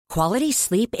Quality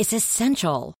sleep is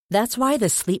essential. That's why the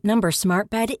Sleep Number Smart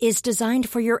Bed is designed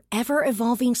for your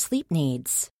ever-evolving sleep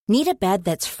needs. Need a bed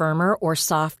that's firmer or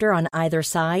softer on either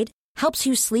side? Helps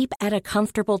you sleep at a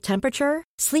comfortable temperature?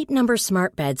 Sleep Number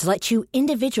Smart Beds let you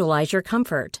individualize your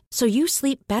comfort, so you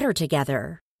sleep better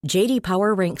together. J.D.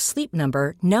 Power ranks Sleep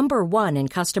Number number 1 in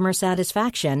customer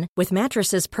satisfaction with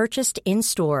mattresses purchased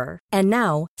in-store. And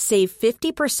now, save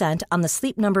 50% on the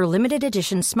Sleep Number Limited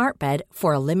Edition Smart Bed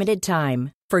for a limited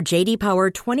time. For J.D. Power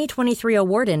 2023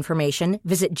 award information,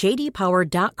 visit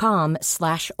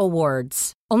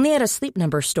jdpower.com/awards. Only at a Sleep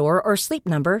Number store or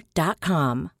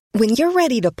sleepnumber.com. When you're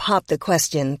ready to pop the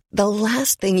question, the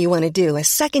last thing you want to do is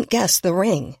second-guess the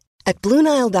ring. At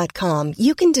BlueNile.com,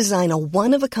 you can design a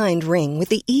one-of-a-kind ring with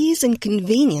the ease and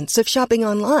convenience of shopping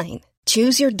online.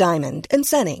 Choose your diamond and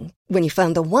setting. When you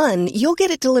find the one, you'll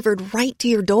get it delivered right to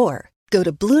your door. Go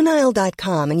to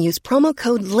BlueNile.com and use promo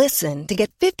code LISTEN to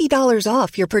get $50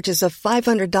 off your purchase of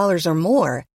 $500 or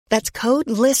more. That's code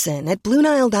LISTEN at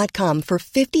BlueNile.com for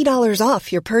 $50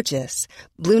 off your purchase.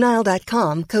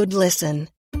 BlueNile.com, code LISTEN.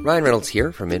 Ryan Reynolds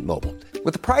here from Mint Mobile.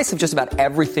 With the price of just about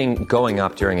everything going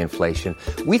up during inflation,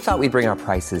 we thought we'd bring our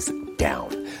prices down.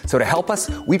 So to help us,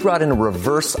 we brought in a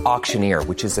reverse auctioneer,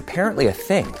 which is apparently a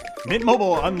thing. Mint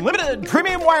Mobile Unlimited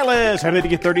Premium Wireless. How to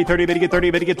get 30, 30, bit to get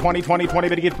 30, bit to get 20, 20, 20,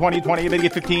 bit to get 20, 20, bit to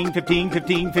get 15, 15,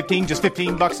 15, 15, just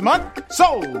 $15 a month?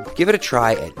 Sold! Give it a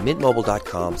try at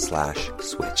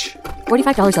mintmobile.com/switch.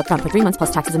 $45 up front for 3 months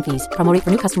plus taxes and fees. Promo rate for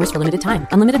new customers for limited time.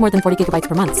 Unlimited more than 40 gigabytes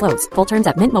per month. Slows full terms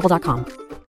at mintmobile.com.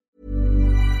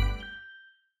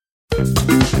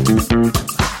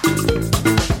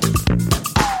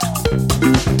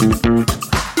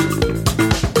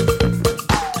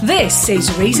 This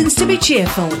is Reasons to be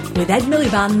Cheerful with Ed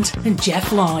Miliband and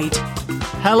Jeff Lloyd.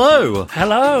 Hello.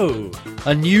 Hello.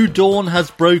 A new dawn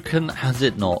has broken, has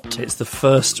it not? It's the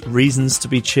first Reasons to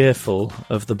be Cheerful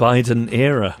of the Biden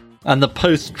era. And the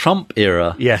post-Trump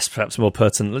era. Yes, perhaps more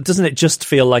pertinent. Doesn't it just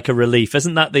feel like a relief?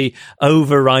 Isn't that the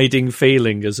overriding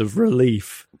feeling as of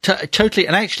relief? Totally.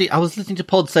 And actually, I was listening to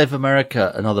Pod Save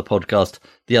America, another podcast,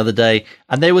 the other day,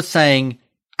 and they were saying,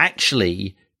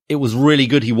 actually, it was really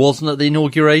good he wasn't at the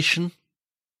inauguration,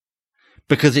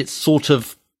 because it sort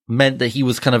of meant that he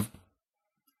was kind of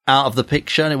out of the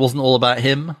picture and it wasn't all about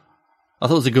him. I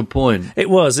thought it was a good point. It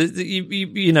was.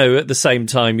 You know, at the same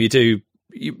time, you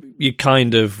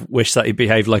kind of wish that he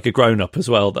behaved like a grown-up as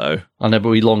well, though. I know, but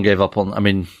we long gave up on, I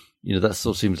mean, you know, that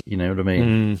sort of seems, you know what I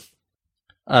mean?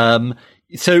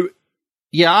 So,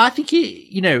 yeah, I think,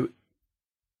 you know,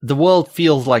 the world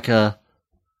feels like a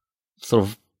sort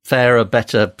of fairer,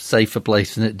 better, safer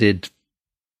place than it did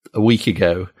a week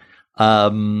ago.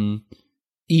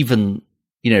 Even,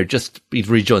 you know, just he's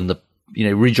rejoining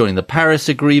the Paris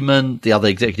Agreement, the other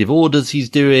executive orders he's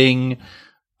doing,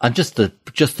 and just the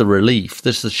relief,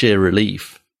 just the sheer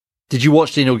relief. Did you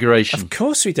watch the inauguration? Of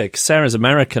course we did. Sarah's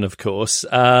American, of course.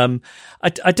 I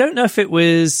don't know if it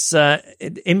was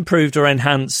improved or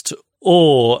enhanced,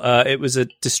 or it was a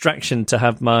distraction to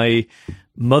have my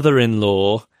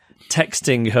mother-in-law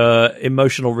texting her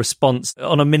emotional response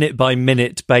on a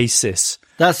minute-by-minute basis.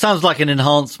 That sounds like an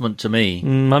enhancement to me.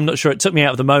 I'm not sure. It took me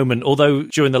out of the moment, although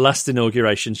during the last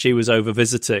inauguration, she was over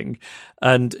visiting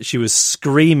and she was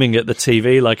screaming at the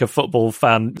TV like a football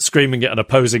fan, screaming at an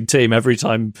opposing team every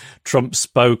time Trump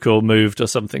spoke or moved or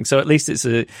something. So at least it's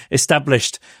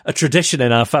established a tradition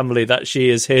in our family that she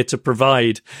is here to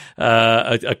provide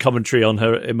a commentary on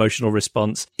her emotional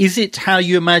response. Is it how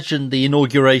you imagine the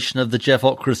inauguration of the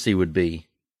Jeffocracy would be?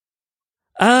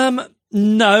 No.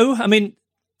 I mean,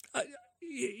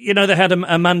 you know, they had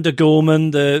Amanda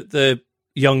Gorman, the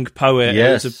young poet.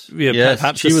 Yes, it was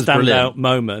perhaps a standout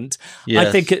moment. Yes.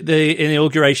 I think at the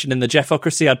inauguration in the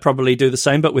Jeffocracy, I'd probably do the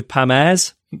same, but with Pam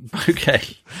Ayres. Okay.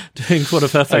 Doing one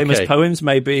of her famous poems,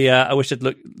 maybe I wish I'd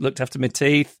looked after my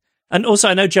teeth. And also,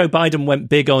 I know Joe Biden went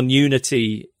big on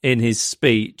unity in his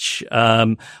speech,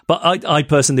 but I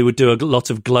personally would do a lot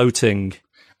of gloating.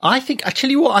 I think,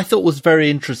 actually, what I thought was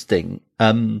very interesting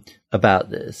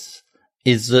about this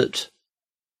is that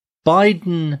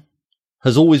Biden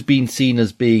has always been seen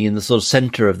as being in the sort of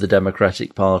center of the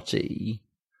Democratic Party.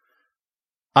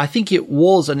 I think it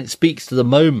was, and it speaks to the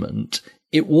moment,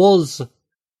 it was,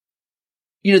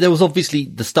 you know, there was obviously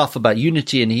the stuff about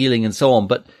unity and healing and so on,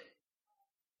 but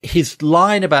his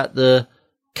line about the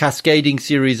cascading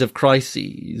series of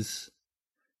crises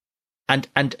and,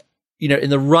 you know, in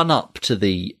the run up to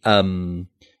the,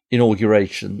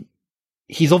 inauguration,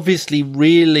 he's obviously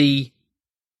really,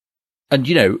 and,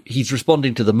 you know, he's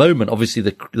responding to the moment, obviously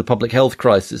the public health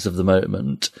crisis of the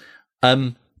moment.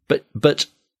 But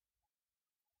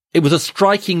it was a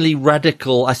strikingly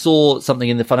radical. I saw something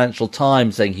in the Financial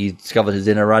Times saying he discovered his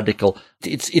inner radical.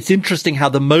 It's interesting how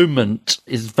the moment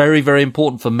is very, very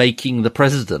important for making the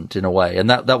president in a way. And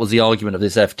that was the argument of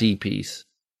this FT piece.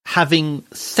 Having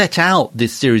set out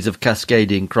this series of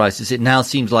cascading crises, it now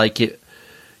seems like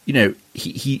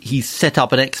he's set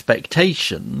up an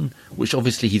expectation, which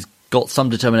obviously he's got some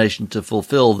determination to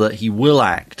fulfill, that he will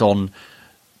act on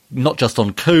not just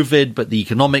on COVID, but the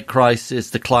economic crisis,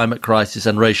 the climate crisis,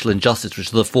 and racial injustice,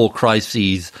 which are the 4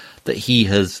 crises that he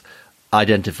has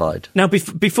identified. Now,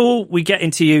 before we get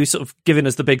into you sort of giving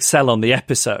us the big sell on the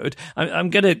episode, I'm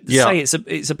going to say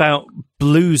it's about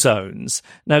blue zones.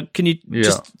 Now, can you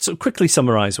just sort of quickly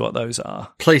summarise what those are?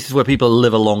 Places where people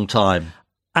live a long time.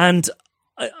 And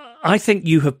I think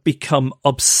you have become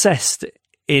obsessed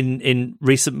in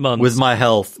recent months with my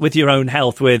health, with your own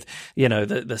health, with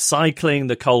the cycling,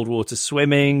 the cold water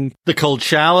swimming, the cold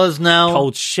showers.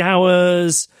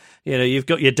 You've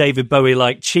got your David Bowie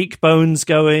like cheekbones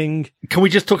going. Can we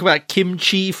just talk about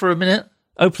kimchi for a minute?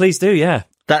 Oh, please do. Yeah,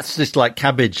 that's this like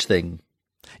cabbage thing.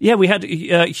 Yeah, we had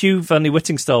Hugh Van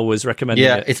Whittingstall was recommending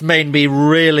it. It's made me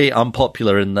really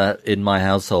unpopular in my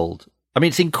household. I mean,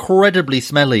 it's incredibly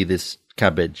smelly, this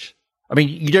cabbage. I mean,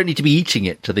 you don't need to be eating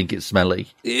it to think it's smelly.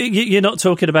 You're not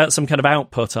talking about some kind of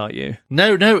output, are you?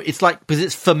 No, it's like, because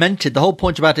it's fermented. The whole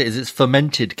point about it is it's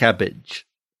fermented cabbage.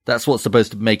 That's what's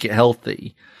supposed to make it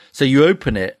healthy. So you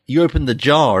open the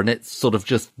jar, and it's sort of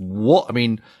just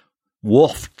wafting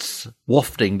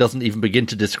doesn't even begin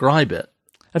to describe it.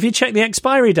 Have you checked the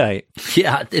expiry date?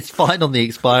 Yeah, it's fine on the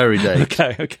expiry date.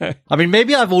 Okay. I mean,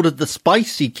 maybe I've ordered the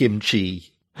spicy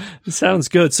kimchi. Sounds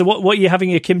good. So what are you having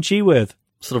your kimchi with?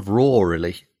 Sort of raw,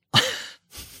 really.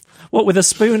 What, with a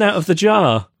spoon out of the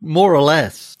jar? More or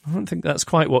less. I don't think that's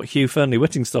quite what Hugh Fearnley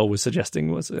Whittingstall was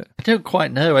suggesting, was it? I don't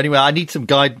quite know. Anyway, I need some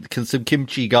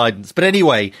kimchi guidance. But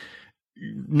anyway,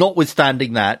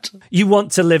 notwithstanding that, you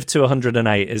want to live to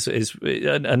 108,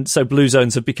 and so blue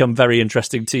zones have become very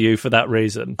interesting to you for that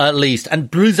reason. At least, and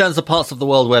blue zones are parts of the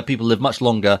world where people live much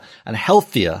longer and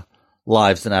healthier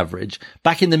lives than average.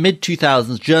 Back in the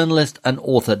mid-2000s, journalist and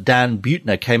author Dan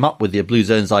Buettner came up with the blue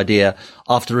zones idea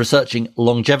after researching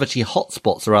longevity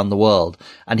hotspots around the world,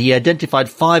 and he identified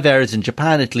 5 areas in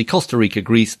Japan, Italy, Costa Rica,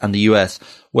 Greece, and the US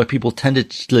where people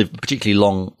tended to live particularly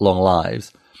long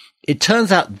lives. It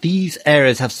turns out these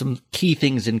areas have some key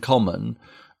things in common,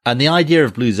 and the idea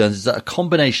of blue zones is that a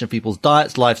combination of people's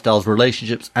diets, lifestyles,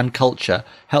 relationships, and culture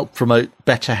help promote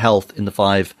better health in the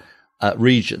 5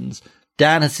 regions.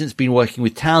 Dan has since been working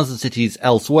with towns and cities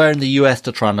elsewhere in the US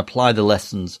to try and apply the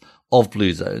lessons of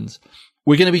blue zones.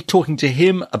 We're going to be talking to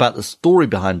him about the story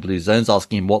behind blue zones,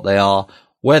 asking him what they are,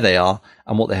 where they are,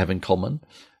 and what they have in common.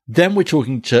 Then we're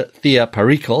talking to Thea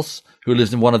Parikos, who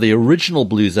lives in one of the original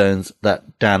blue zones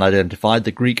that Dan identified,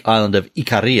 the Greek island of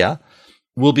Ikaria.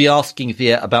 We'll be asking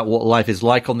Thea about what life is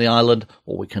like on the island,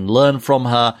 what we can learn from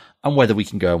her, and whether we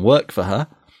can go and work for her.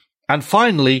 And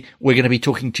finally, we're going to be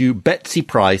talking to Betsy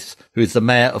Price, who is the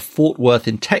mayor of Fort Worth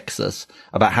in Texas,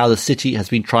 about how the city has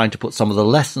been trying to put some of the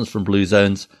lessons from blue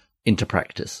zones into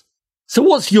practice. So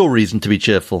what's your reason to be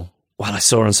cheerful? Well, I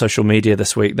saw on social media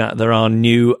this week that there are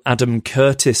new Adam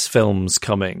Curtis films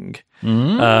coming.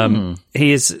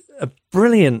 He is a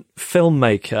brilliant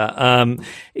filmmaker.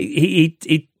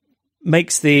 He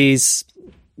makes these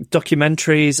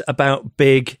documentaries about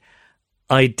big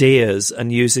ideas and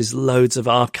uses loads of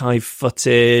archive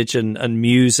footage and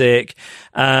music.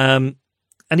 And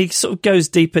he sort of goes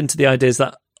deep into the ideas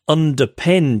that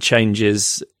underpin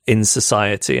changes in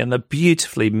society, and they're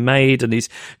beautifully made, and he's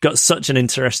got such an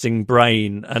interesting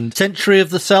brain. And Century of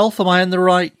the Self, am I in the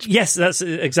right? Yes, that's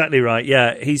exactly right.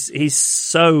 Yeah, he's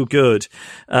so good.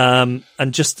 And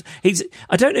just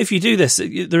I don't know if you do this.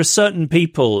 There are certain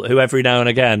people who every now and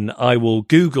again I will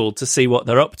Google to see what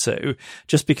they're up to,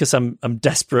 just because I'm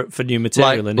desperate for new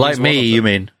material. Like me, you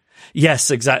mean?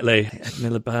 Yes, exactly. Ed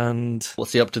Miliband.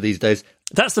 What's he up to these days?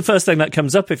 That's the first thing that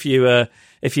comes up if you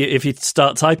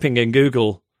start typing in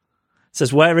Google. It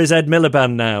says, "Where is Ed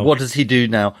Miliband now?" What does he do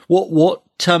now? What's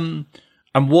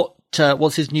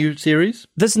his new series?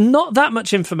 There's not that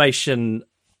much information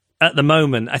at the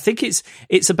moment. I think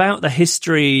it's about the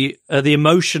history, the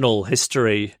emotional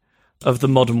history of the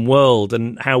modern world,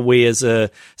 and how we as a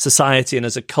society and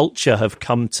as a culture have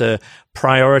come to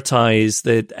prioritize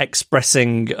the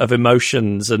expressing of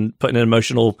emotions and putting an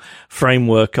emotional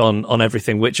framework on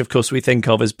everything, which of course we think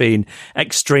of as being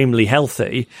extremely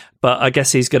healthy. but I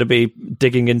guess he's going to be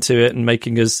digging into it and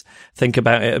making us think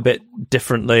about it a bit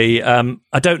differently.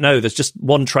 I don't know. There's just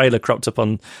one trailer cropped up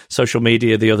on social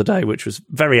media the other day, which was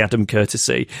very Adam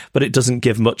Curtis-y, but it doesn't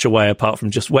give much away apart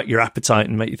from just whet your appetite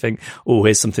and make you think, oh,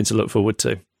 here's something to look forward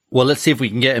to. Well, let's see if we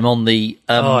can get him on the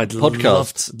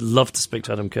podcast. I'd love to speak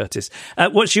to Adam Curtis.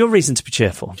 What's your reason to be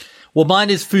cheerful? Well, mine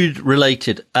is food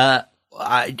related,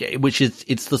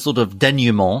 it's the sort of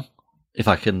denouement, if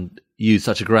I can use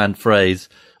such a grand phrase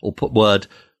or put word,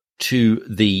 to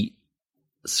the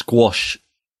squash,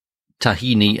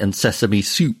 tahini and sesame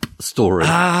soup story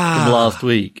from last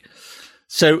week.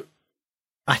 So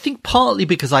I think partly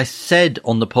because I said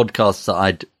on the podcast that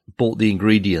I'd bought the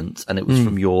ingredients and it was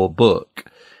from your book.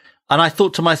 And I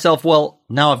thought to myself, well,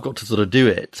 now I've got to sort of do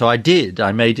it. So I did.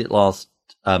 I made it last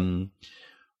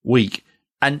week.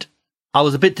 And I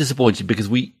was a bit disappointed because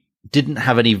we didn't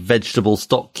have any vegetable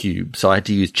stock cubes. So I had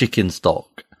to use chicken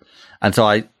stock. And so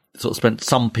I sort of spent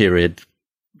some period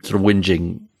sort of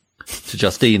whinging to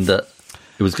Justine that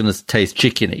it was going to taste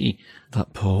chickeny.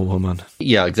 That poor woman.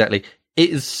 Yeah, exactly.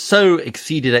 It has so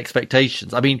exceeded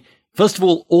expectations. I mean, first of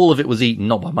all of it was eaten,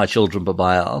 not by my children, but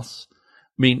by us. I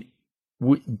mean,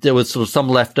 there was sort of some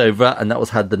leftover, and that was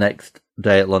had the next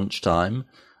day at lunchtime.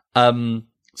 So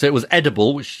it was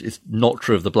edible, which is not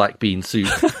true of the black bean soup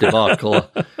debacle,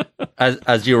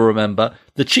 as you'll remember.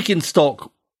 The chicken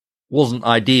stock wasn't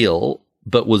ideal,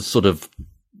 but was sort of,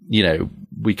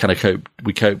 we kind of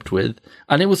coped with,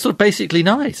 and it was sort of basically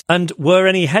nice. And were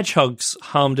any hedgehogs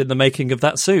harmed in the making of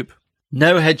that soup?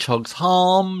 No hedgehogs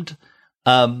harmed.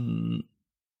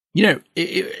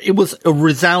 It was a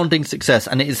resounding success,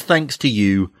 and it is thanks to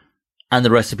you and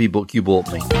the recipe book you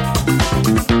bought me.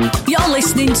 You're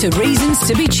listening to Reasons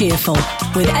to be Cheerful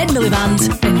with Ed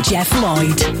Miliband and Jeff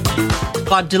Lloyd.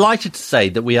 I'm delighted to say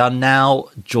that we are now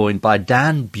joined by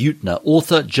Dan Buettner,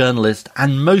 author, journalist,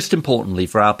 and most importantly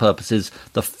for our purposes,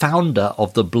 the founder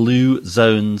of the Blue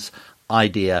Zones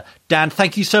idea. Dan,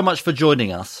 thank you so much for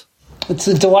joining us. It's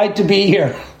a delight to be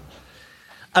here.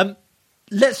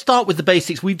 Let's start with the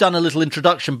basics. We've done a little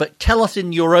introduction, but tell us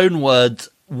in your own words,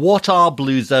 what are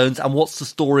Blue Zones and what's the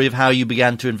story of how you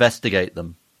began to investigate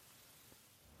them?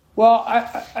 Well,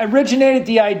 I originated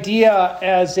the idea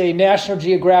as a National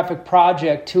Geographic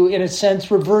project to, in a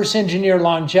sense, reverse engineer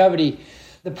longevity.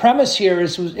 The premise here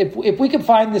is if we could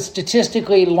find the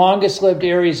statistically longest lived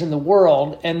areas in the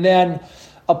world and then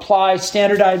apply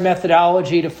standardized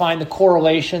methodology to find the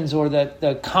correlations or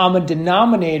the common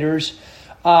denominators,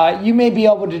 you may be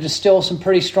able to distill some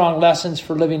pretty strong lessons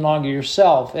for living longer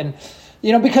yourself. And,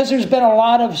 because there's been a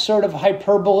lot of sort of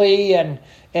hyperbole and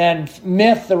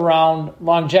myth around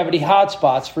longevity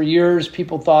hotspots. For years,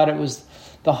 people thought it was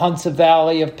the Hunza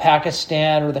Valley of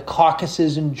Pakistan or the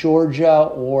Caucasus in Georgia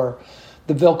or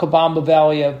the Vilcabamba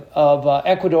Valley of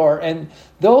Ecuador. And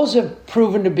those have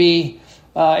proven to be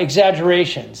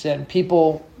exaggerations. And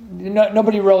people,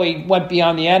 nobody really went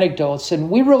beyond the anecdotes.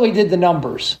 And we really did the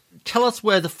numbers. Tell us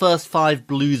where the first 5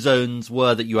 blue zones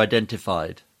were that you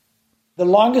identified. The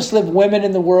longest lived women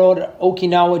in the world are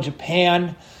Okinawa,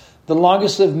 Japan. The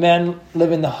longest lived men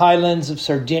live in the highlands of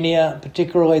Sardinia,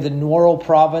 particularly the Nuoro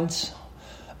province.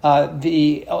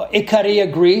 The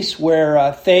Ikaria, Greece,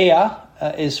 where Thea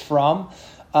is from.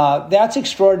 That's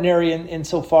extraordinary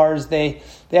insofar as they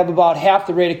have about half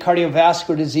the rate of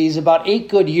cardiovascular disease, about 8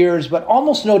 good years, but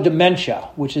almost no dementia,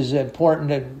 which is important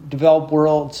to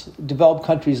developed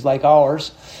countries like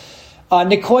ours.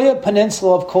 Nicoya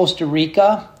Peninsula of Costa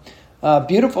Rica,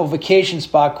 beautiful vacation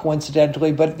spot,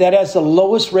 coincidentally, but that has the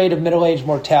lowest rate of middle-age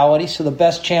mortality, so the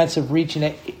best chance of reaching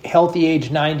a healthy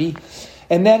age 90.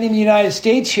 And then in the United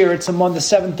States here, it's among the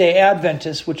Seventh-day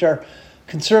Adventists, which are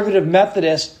conservative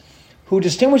Methodists, who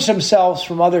distinguish themselves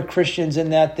from other Christians in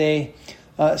that they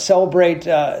celebrate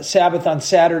Sabbath on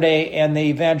Saturday and they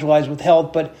evangelize with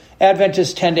health, but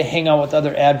Adventists tend to hang out with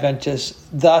other Adventists,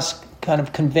 thus kind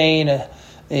of conveying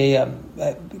a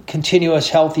continuous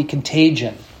healthy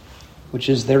contagion, which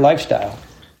is their lifestyle.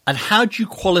 And how do you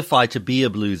qualify to be a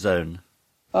blue zone?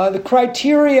 The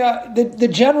criteria, the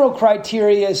general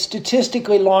criteria is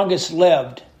statistically longest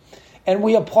lived. And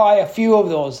we apply a few of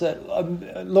those.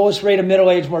 The lowest rate of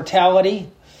middle-age mortality.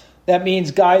 That means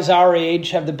guys our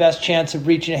age have the best chance of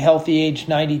reaching a healthy age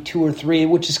 92 or 3,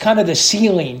 which is kind of the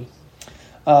ceiling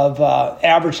of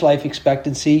average life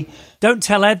expectancy. Don't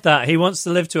tell Ed that. He wants to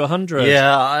live to 100.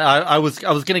 Yeah, I was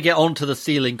going to get on to the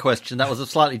ceiling question. That was a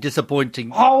slightly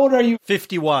disappointing. How old are you?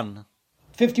 51.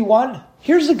 51?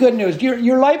 Here's the good news.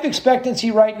 Your life expectancy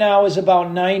right now is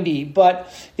about 90,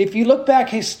 but if you look back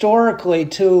historically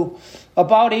to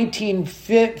about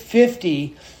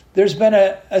 1850, there's been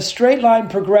a straight line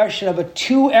progression of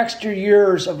 2 extra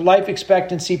years of life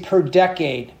expectancy per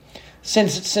decade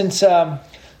since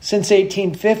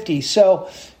 1850. So,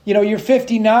 you're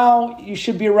 50 now, you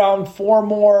should be around 4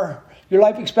 more. Your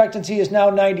life expectancy is now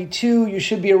 92. You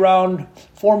should be around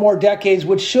 4 more decades,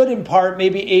 which should impart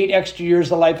maybe 8 extra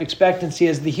years of life expectancy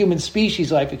as the human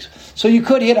species so you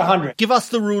could hit 100. Give us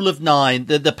the rule of 9,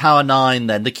 the power 9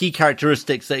 then, the key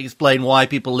characteristics that explain why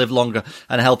people live longer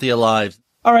and healthier lives.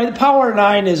 All right, the power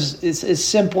 9 is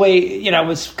simply,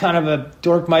 it's kind of a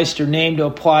Dorkmeister name to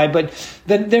apply, but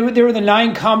there were the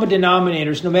 9 common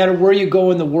denominators. No matter where you go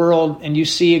in the world and you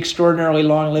see extraordinarily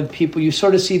long-lived people, you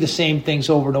sort of see the same things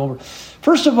over and over.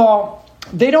 First of all,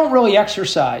 they don't really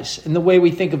exercise in the way we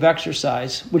think of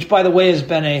exercise, which, by the way, has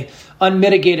been a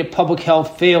unmitigated public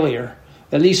health failure,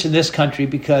 at least in this country,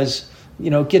 because,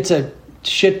 it gets a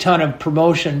shit ton of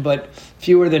promotion, but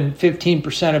fewer than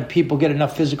 15% of people get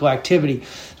enough physical activity.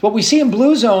 What we see in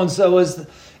blue zones, though, is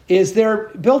their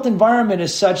built environment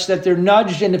is such that they're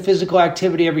nudged into physical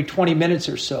activity every 20 minutes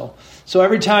or so. So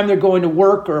every time they're going to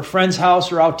work or a friend's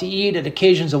house or out to eat, it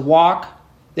occasions a walk.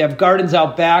 They have gardens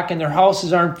out back, and their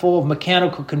houses aren't full of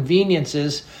mechanical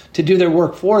conveniences to do their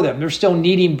work for them. They're still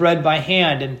kneading bread by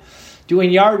hand and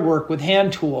doing yard work with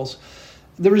hand tools.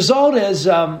 The result is,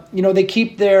 they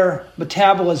keep their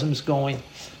metabolisms going.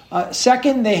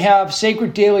 Second, they have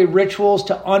sacred daily rituals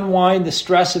to unwind the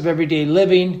stress of everyday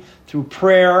living through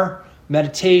prayer,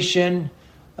 meditation,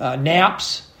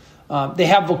 naps. They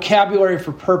have vocabulary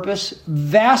for purpose,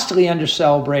 vastly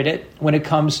under-celebrated when it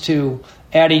comes to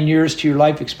adding years to your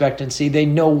life expectancy. They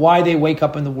know why they wake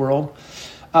up in the world.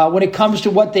 When it comes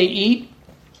to what they eat,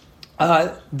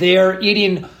 they're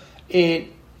eating a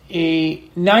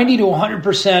 90 to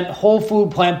 100% whole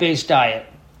food plant-based diet.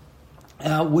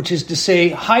 Which is to say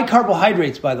high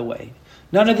carbohydrates, by the way.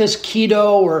 None of this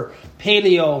keto or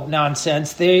paleo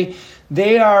nonsense. They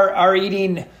are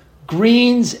eating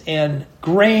greens and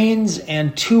grains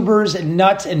and tubers and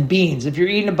nuts and beans. If you're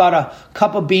eating about a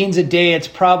cup of beans a day, it's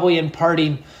probably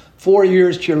imparting 4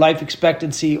 years to your life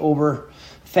expectancy over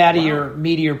fattier,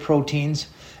 meatier proteins.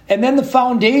 And then the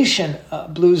foundation,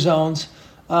 blue zones,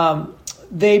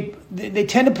 they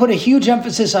tend to put a huge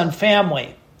emphasis on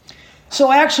family. So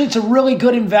actually, it's a really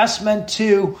good investment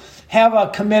to have a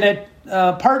committed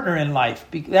partner in life.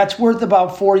 That's worth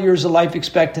about 4 years of life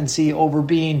expectancy over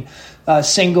being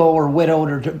single or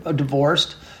widowed or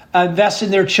divorced. Invest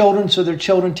in their children so their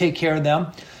children take care of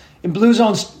them. In blue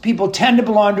zones, people tend to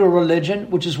belong to a religion,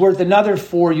 which is worth another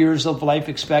 4 years of life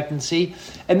expectancy.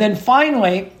 And then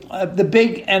finally, the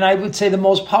big and I would say the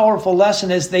most powerful lesson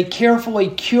is they carefully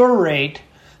curate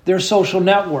their social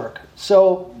network.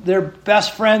 So their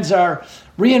best friends are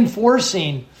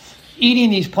reinforcing eating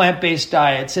these plant-based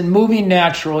diets and moving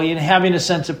naturally and having a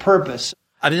sense of purpose.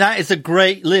 I mean, that is a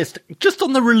great list. Just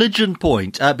on the religion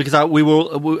point, because I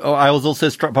was also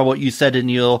struck by what you said in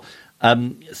your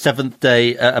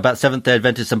Seventh-day Seventh-day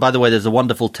Adventists. And by the way, there's a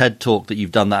wonderful TED talk that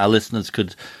you've done that our listeners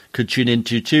could tune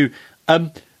into too.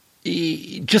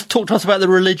 Just talk to us about the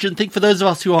religion thing for those of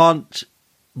us who aren't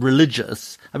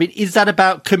religious. I mean, is that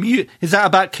about community?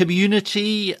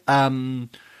 How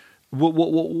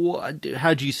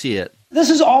do you see it? This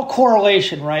is all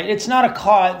correlation, right? It's not a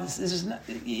cause.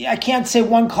 I can't say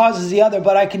one causes the other,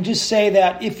 but I can just say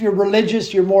that if you're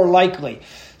religious, you're more likely.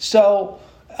 So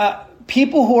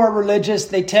people who are religious,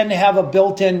 they tend to have a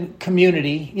built-in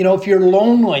community. If you're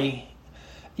lonely,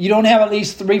 you don't have at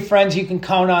least 3 friends you can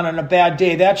count on a bad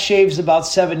day. That shaves about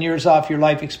 7 years off your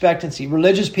life expectancy.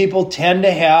 Religious people tend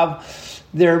to have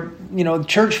their,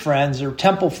 church friends or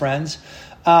temple friends.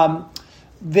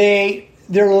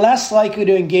 They're less likely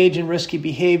to engage in risky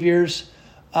behaviors.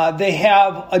 They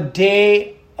have a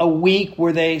day a week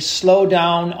where they slow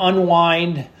down,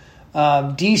 unwind,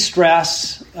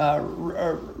 de-stress,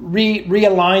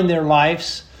 realign their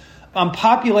lives. On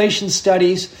population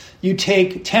studies, you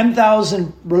take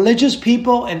 10,000 religious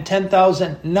people and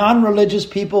 10,000 non-religious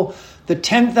people. The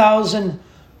 10,000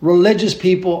 religious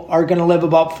people are going to live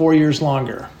about 4 years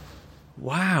longer.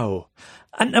 Wow.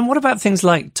 And what about things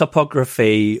like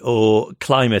topography or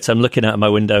climate? I'm looking out my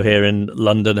window here in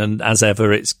London, and as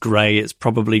ever, it's grey. It's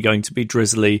probably going to be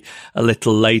drizzly a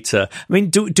little later. I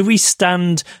mean, do we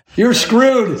stand... You're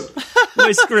screwed.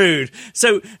 We're screwed.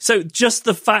 So just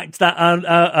the fact that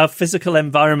our physical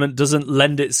environment doesn't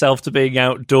lend itself to being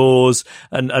outdoors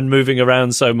and moving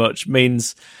around so much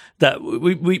means that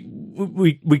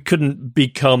we couldn't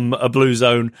become a blue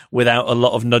zone without a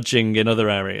lot of nudging in other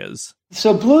areas.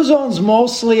 So blue zones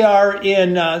mostly are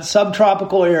in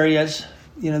subtropical areas,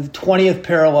 the 20th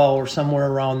parallel or somewhere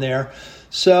around there.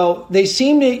 So they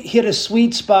seem to hit a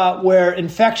sweet spot where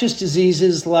infectious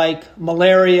diseases like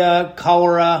malaria,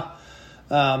 cholera,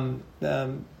 Giardia,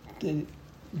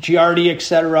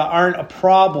 etc., aren't a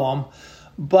problem,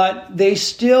 but they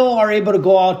still are able to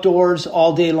go outdoors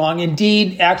all day long.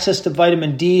 Indeed, access to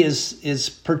vitamin D is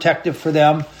protective for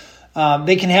them.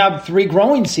 They can have 3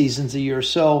 growing seasons a year.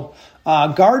 So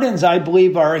gardens, I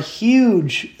believe, are a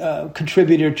huge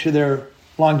contributor to their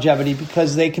longevity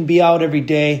because they can be out every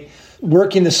day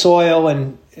working the soil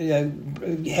and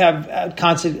have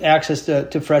constant access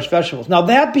to fresh vegetables. Now,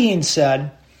 that being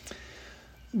said,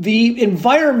 the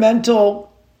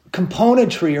environmental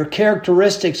componentry or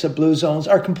characteristics of blue zones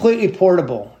are completely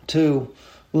portable to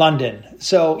London.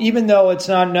 So even though it's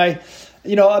not nice,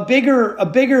 a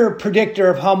bigger predictor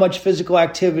of how much physical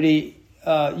activity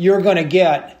you're going to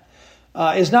get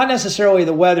is not necessarily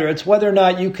the weather. It's whether or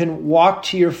not you can walk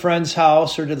to your friend's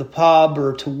house or to the pub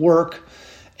or to work.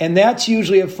 And that's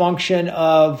usually a function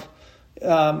of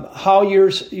how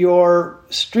your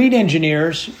street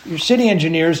engineers, your city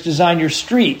engineers design your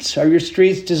streets. Are your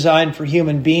streets designed for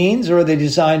human beings or are they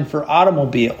designed for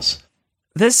automobiles?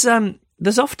 There's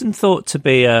often thought to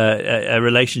be a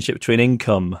relationship between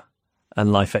income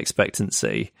and life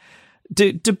expectancy.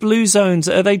 Do blue zones,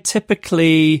 are they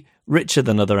typically richer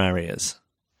than other areas?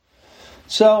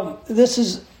 So this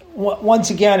is,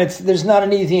 once again, there's not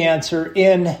an easy answer.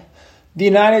 In the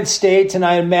United States, and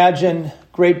I imagine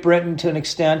Great Britain to an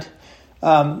extent,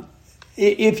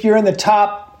 if you're in the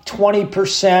top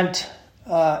 20%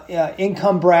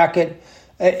 income bracket,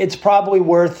 it's probably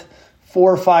worth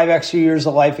 4 or 5 extra years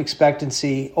of life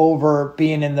expectancy over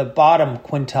being in the bottom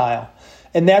quintile.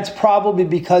 And that's probably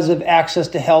because of access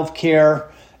to health care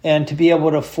and to be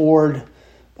able to afford,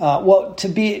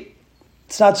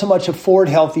 it's not so much afford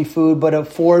healthy food, but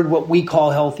afford what we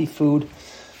call healthy food.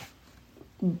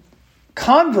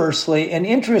 Conversely, and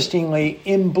interestingly,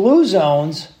 in blue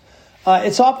zones,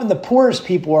 it's often the poorest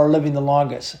people are living the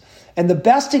longest. And the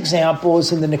best example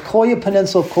is in the Nicoya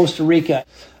Peninsula of Costa Rica.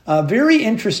 Very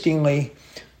interestingly,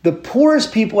 the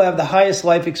poorest people have the highest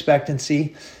life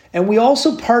expectancy. And we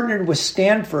also partnered with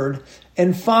Stanford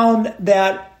and found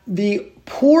that the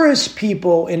poorest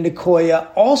people in Nicoya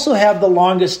also have the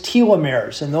longest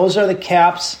telomeres. And those are the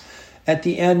caps at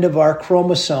the end of our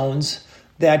chromosomes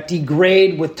that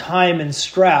degrade with time and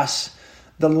stress.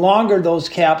 The longer those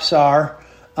caps are,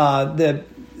 the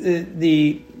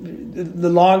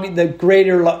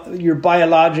greater your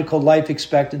biological life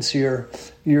expectancy, or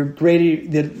your greater,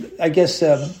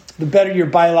 the better your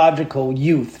biological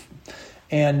youth.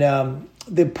 And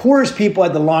the poorest people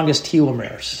had the longest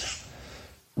telomeres.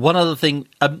 One other thing,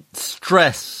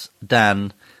 stress,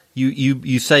 Dan.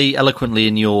 You say eloquently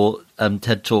in your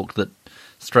TED Talk that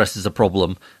stress is a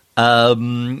problem.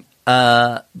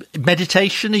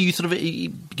 Meditation, are you sort of,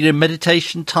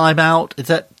 meditation time out? Is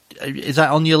that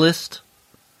on your list?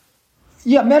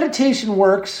 Yeah, meditation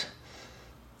works.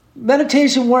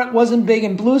 Meditation wasn't big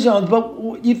in blue zones,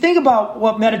 but you think about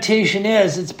what meditation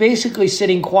is. It's basically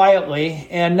sitting quietly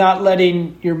and not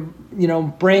letting your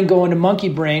brain go into monkey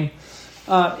brain.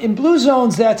 In blue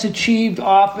zones, that's achieved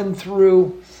often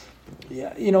through,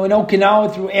 in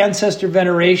Okinawa, through ancestor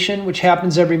veneration, which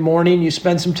happens every morning. You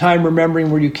spend some time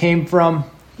remembering where you came from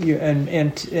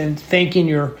and thanking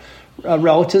your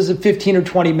relatives of 15 or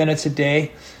 20 minutes a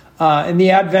day. In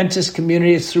the Adventist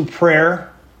community, it's through prayer.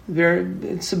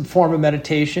 It's a form of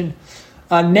meditation.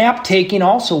 Nap taking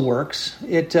also works.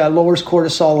 It lowers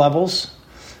cortisol levels,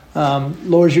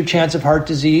 lowers your chance of heart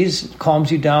disease,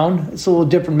 calms you down. It's a little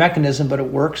different mechanism, but it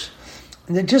works.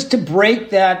 And then just to break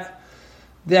that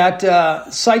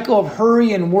cycle of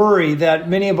hurry and worry that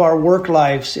many of our work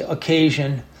lives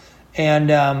occasion,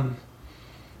 and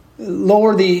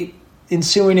lower the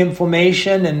ensuing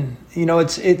inflammation. And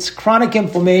it's chronic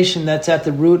inflammation that's at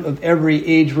the root of every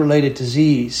age-related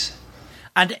disease.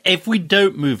 And if we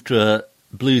don't move to a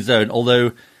blue zone,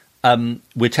 although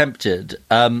we're tempted,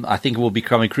 I think we'll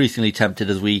become increasingly tempted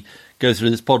as we go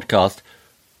through this podcast,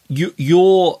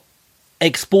 you're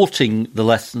exporting the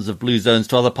lessons of blue zones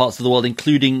to other parts of the world,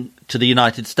 including to the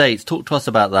United States. Talk to us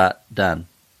about that, Dan.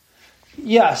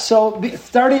 Yeah, so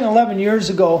starting 11 years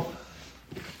ago,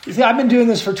 I've been doing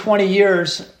this for 20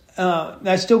 years.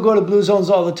 I still go to blue zones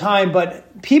all the time,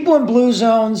 but people in blue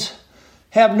zones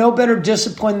have no better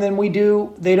discipline than we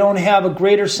do. They don't have a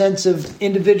greater sense of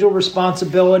individual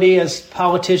responsibility, as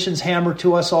politicians hammer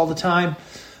to us all the time.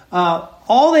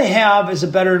 All they have is a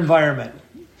better environment.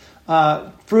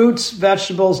 Fruits,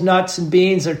 vegetables, nuts, and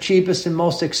beans are cheapest and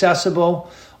most accessible.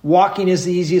 Walking is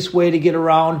the easiest way to get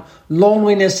around.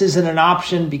 Loneliness isn't an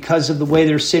option because of the way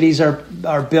their cities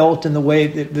are built and the way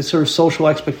the sort of social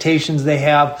expectations they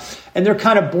have. And they're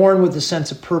kind of born with a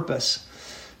sense of purpose.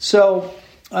 So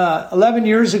 11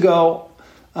 years ago,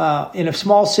 in a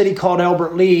small city called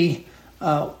Albert Lea,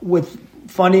 with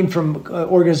funding from an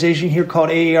organization here called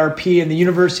AARP and the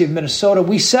University of Minnesota,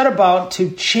 we set about to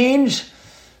change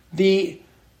the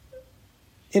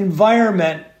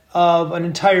environment of an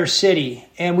entire city.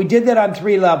 And we did that on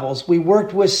 3 levels. We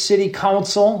worked with city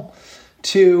council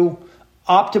to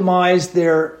optimize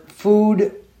their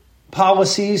food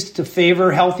policies to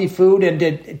favor healthy food and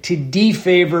to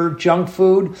defavor junk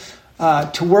food,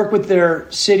 to work with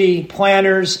their city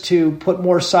planners to put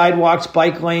more sidewalks,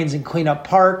 bike lanes, and clean up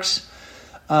parks,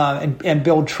 and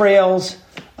build trails,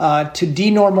 to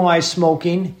denormalize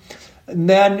smoking. And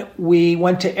then we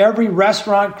went to every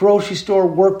restaurant, grocery store,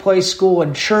 workplace, school,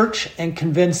 and church and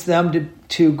convinced them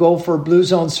to go for Blue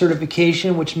Zone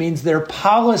certification, which means their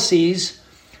policies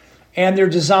and their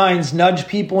designs nudge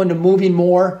people into moving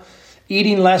more,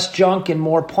 eating less junk and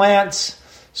more plants,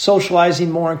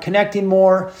 socializing more and connecting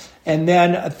more. And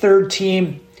then a third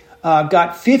team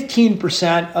got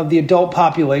 15% of the adult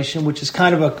population, which is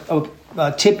kind of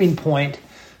a tipping point,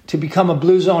 to become a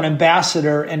Blue Zone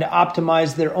ambassador and to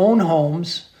optimize their own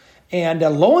homes. And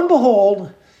lo and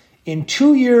behold, in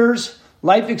 2 years,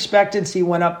 life expectancy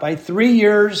went up by 3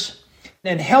 years,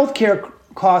 and healthcare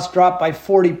costs dropped by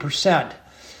 40%.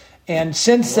 And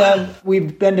since then,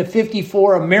 we've been to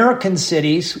 54 American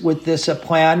cities with this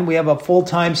plan. We have a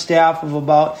full-time staff of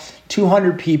about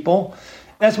 200 people.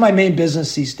 That's my main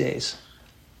business these days.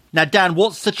 Now, Dan,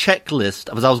 what's the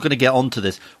checklist? As I was going to get onto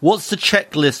this, what's the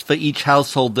checklist for each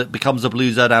household that becomes a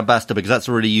Blue Zone ambassador? Because that's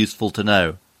really useful to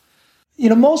know. You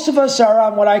know, most of us are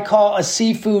on what I call a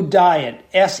seafood diet,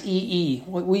 SEE.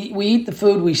 We eat the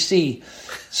food we see.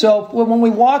 So when we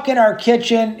walk in our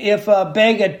kitchen, if a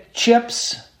bag of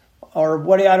chips or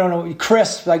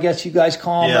crisps, I guess you guys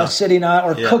call them, are sitting on,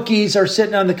 or cookies are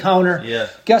sitting on the counter,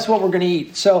 guess what we're going to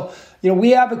eat? So,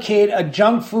 we advocate a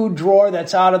junk food drawer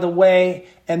that's out of the way,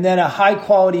 and then a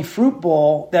high-quality fruit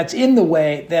bowl that's in the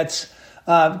way, that's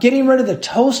getting rid of the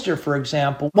toaster, for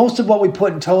example. Most of what we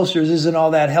put in toasters isn't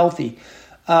all that healthy.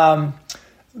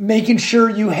 Making sure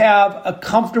you have a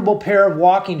comfortable pair of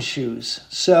walking shoes.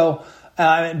 So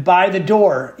by the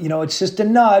door, it's just a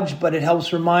nudge, but it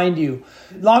helps remind you.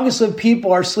 Longest lived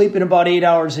people are sleeping about 8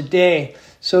 hours a day.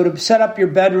 So to set up your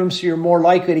bedroom so you're more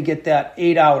likely to get that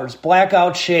 8 hours.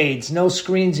 Blackout shades, no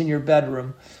screens in your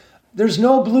bedroom. There's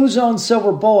no Blue Zone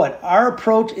silver bullet. Our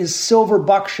approach is silver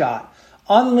buckshot,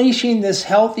 unleashing this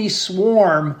healthy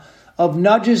swarm of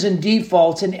nudges and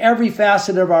defaults in every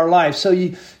facet of our life. So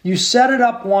you set it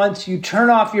up once, you turn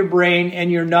off your brain,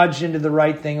 and you're nudged into the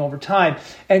right thing over time.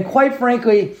 And quite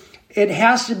frankly, it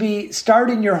has to be start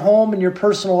in your home and your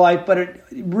personal life, but it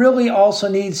really also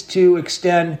needs to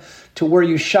extend to where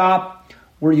you shop,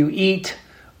 where you eat,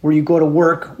 where you go to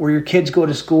work, where your kids go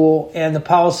to school, and the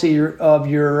policy of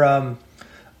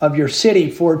your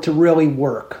city for it to really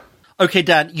work. Okay,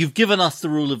 Dan, you've given us the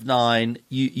rule of 9.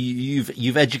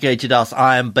 You've educated us.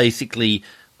 I'm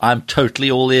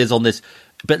totally all ears on this.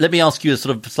 But let me ask you a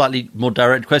sort of slightly more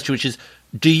direct question, which is,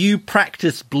 do you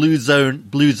practice Blue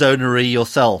Zonery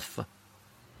yourself?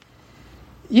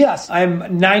 Yes, I'm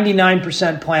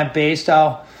 99% plant-based.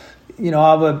 I'll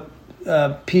have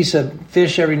a piece of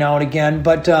fish every now and again,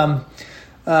 but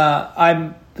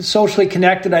I'm socially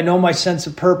connected. I know my sense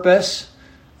of purpose.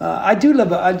 I do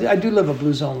live a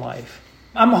Blue Zone life.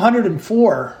 I'm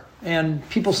 104, and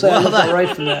people say I look all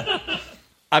right for that.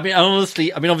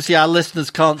 Obviously our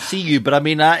listeners can't see you, but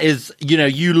that is,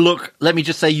 you look, let me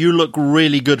just say, you look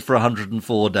really good for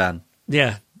 104, Dan.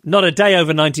 Yeah, not a day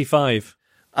over 95.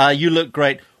 You look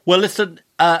great. Well, listen,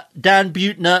 Dan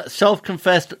Buettner,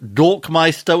 self-confessed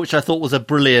Dorkmeister, which I thought was a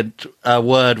brilliant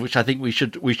word, which I think we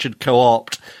should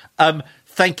co-opt.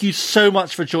 Thank you so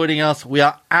much for joining us. We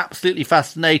are absolutely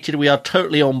fascinated. We are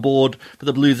totally on board for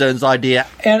the Blue Zone's idea.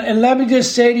 And let me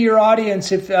just say to your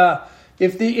audience, if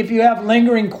you have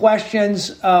lingering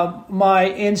questions,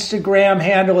 my Instagram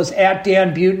handle is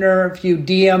 @Dan Buettner. If you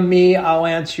DM me, I'll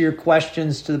answer your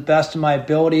questions to the best of my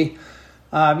ability.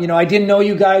 I didn't know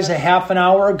you guys a half an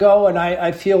hour ago, and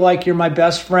I feel like you're my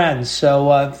best friends.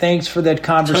 So thanks for that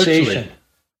conversation. Totally.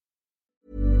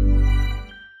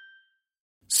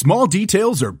 Small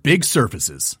details are big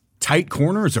surfaces. Tight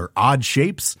corners are odd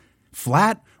shapes.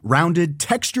 Flat, rounded,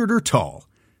 textured, or tall.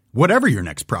 Whatever your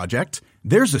next project,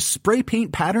 there's a spray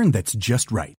paint pattern that's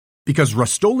just right. Because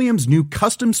Rust-Oleum's new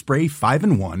Custom Spray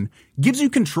 5-in-1 gives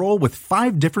you control with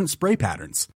 5 different spray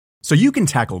patterns. So you can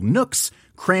tackle nooks,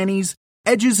 crannies,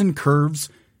 edges and curves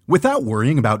without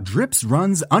worrying about drips,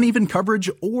 runs, uneven coverage,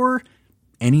 or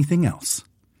anything else.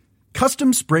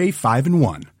 Custom Spray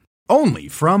 5-in-1. Only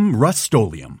from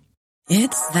Rust-Oleum.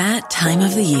 It's that time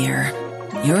of the year.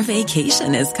 Your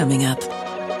vacation is coming up.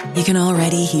 You can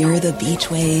already hear the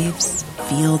beach waves,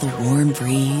 feel the warm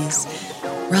breeze,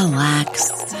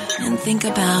 relax, and think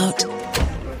about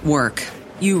work.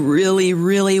 You really,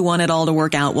 really want it all to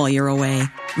work out while you're away.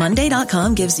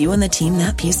 Monday.com gives you and the team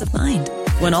that peace of mind.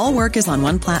 When all work is on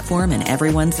one platform and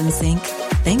everyone's in sync,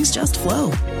 things just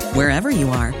flow. Wherever you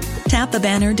are, tap the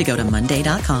banner to go to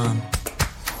Monday.com.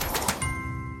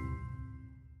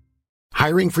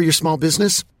 Hiring for your small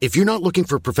business? If you're not looking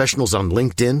for professionals on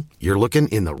LinkedIn, you're looking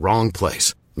in the wrong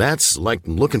place. That's like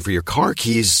looking for your car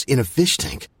keys in a fish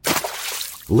tank.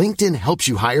 LinkedIn helps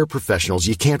you hire professionals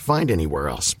you can't find anywhere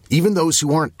else, even those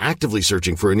who aren't actively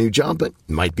searching for a new job but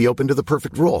might be open to the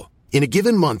perfect role. In a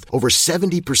given month, over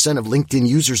 70% of LinkedIn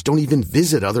users don't even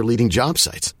visit other leading job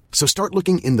sites. So start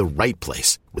looking in the right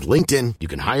place. With LinkedIn, you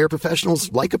can hire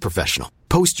professionals like a professional.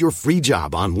 Post your free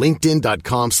job on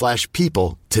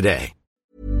linkedin.com/people today.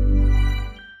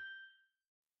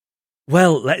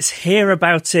 Well, let's hear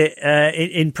about it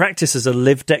in practice as a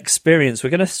lived experience.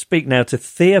 We're going to speak now to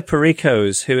Thea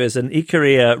Pericos, who is an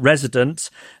Ikaria resident,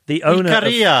 the owner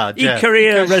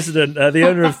Ikaria resident, the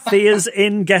owner of Thea's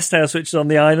Inn Guesthouse, which is on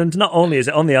the island. Not only is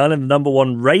it on the island, the number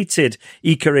one rated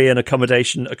Icarian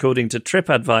accommodation according to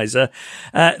TripAdvisor.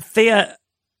 Thea,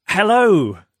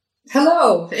 hello.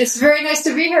 Hello. It's very nice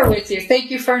to be here with you. Thank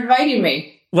you for inviting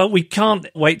me. Well, we can't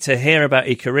wait to hear about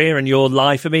Ikaria and your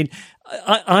life. I mean,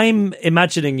 I'm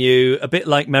imagining you a bit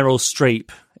like Meryl Streep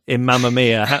in Mamma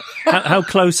Mia. How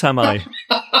close am I?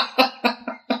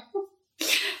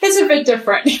 It's a bit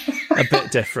different. A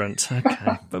bit different.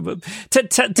 Okay. But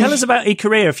tell us about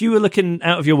Ikaria. If you were looking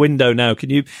out of your window now, can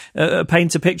you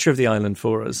paint a picture of the island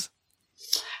for us?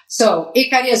 So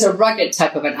Ikaria is a rugged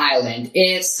type of an island.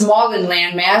 It's small in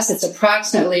landmass. It's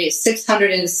approximately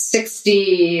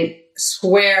 660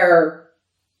 square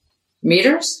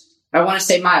meters. I want to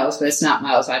say miles, but it's not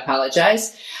miles. I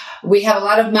apologize. We have a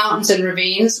lot of mountains and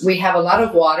ravines. We have a lot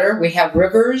of water. We have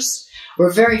rivers.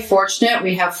 We're very fortunate.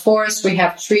 We have forests. We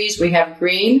have trees. We have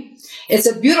green. It's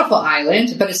a beautiful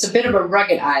island, but it's a bit of a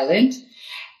rugged island.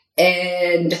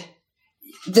 And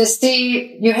the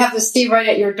sea, you have the sea right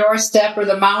at your doorstep, or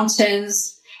the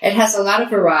mountains. It has a lot of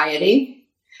variety.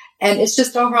 And it's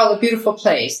just overall a beautiful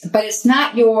place. But it's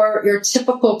not your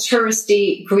typical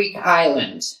touristy Greek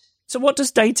island. So what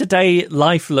does day-to-day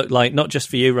life look like, not just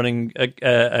for you running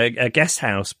a guest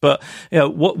house, but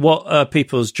what are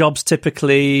people's jobs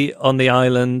typically on the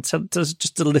island? Tell us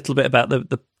just a little bit about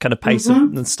the kind of pace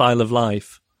and style of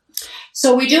life.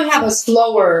 So we do have a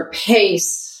slower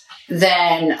pace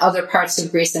than other parts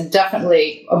of Greece, and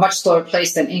definitely a much slower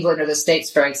pace than England or the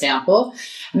States, for example.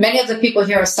 Many of the people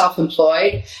here are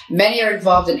self-employed. Many are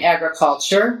involved in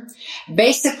agriculture.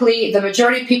 Basically, the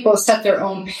majority of people set their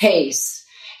own pace.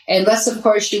 Unless, of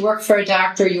course, you work for a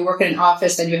doctor, you work in an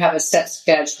office, and you have a set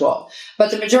schedule.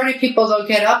 But the majority of people, they'll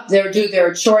get up, they'll do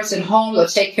their chores at home, they'll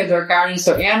take care of their gardens,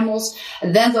 their animals,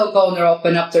 and then they'll go and they'll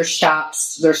open up their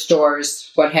shops, their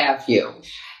stores, what have you.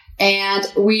 And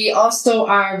we also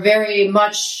are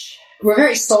we're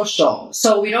very social.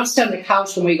 So we don't sit on the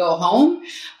couch when we go home,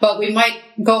 but we might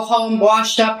go home,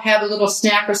 wash up, have a little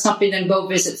snack or something, then go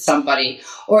visit somebody.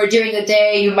 Or during the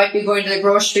day, you might be going to the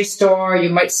grocery store, you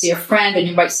might see a friend, and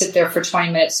you might sit there for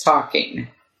 20 minutes talking.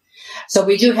 So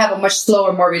we do have a much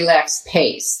slower, more relaxed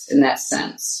pace in that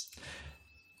sense.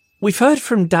 We've heard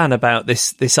from Dan about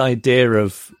this idea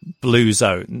of blue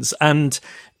zones, and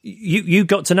you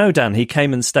got to know Dan. He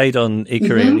came and stayed on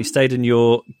Ikaria, and he stayed in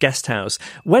your guest house.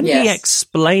 When he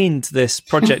explained this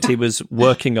project he was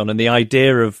working on and the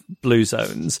idea of blue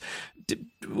zones,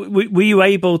 were you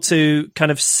able to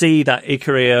kind of see that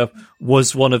Ikaria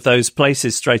was one of those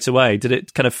places straight away? Did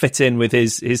it kind of fit in with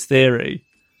his theory?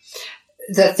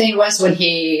 The thing was, when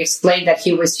he explained that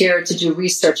he was here to do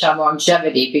research on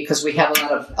longevity, because we have a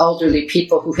lot of elderly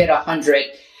people who hit 100,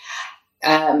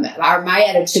 my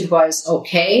attitude was,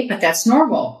 okay, but that's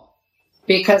normal,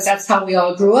 because that's how we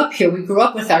all grew up here. We grew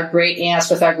up with our great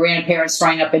aunts, with our grandparents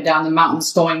running up and down the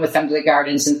mountains, going with them to the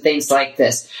gardens and things like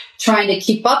this. Trying to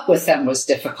keep up with them was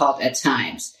difficult at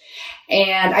times.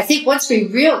 And I think once we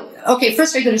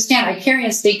first we understand,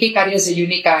 Icarians think Ikaria is a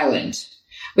unique island.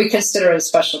 We consider it a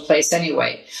special place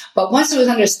anyway. But once it was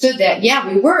understood that,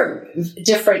 we were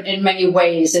different in many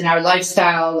ways in our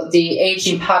lifestyle, the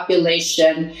aging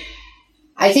population,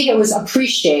 I think it was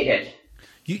appreciated.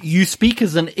 You speak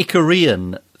as an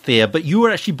Icarian, Thea, but you were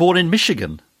actually born in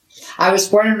Michigan. I was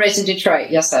born and raised in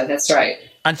Detroit. Yes, that's right.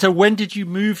 And so when did you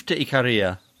move to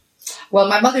Ikaria? Well,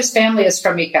 my mother's family is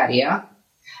from Ikaria.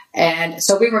 And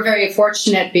so we were very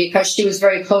fortunate because she was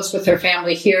very close with her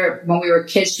family here. When we were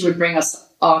kids, she would bring us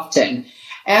often.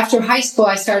 After high school,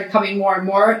 I started coming more and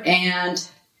more, and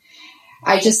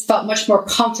I just felt much more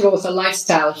comfortable with the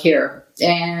lifestyle here.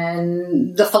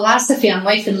 And the philosophy on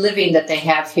life and living that they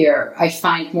have here, I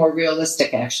find more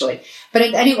realistic, actually. But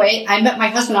anyway, I met my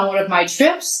husband on one of my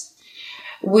trips.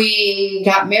 We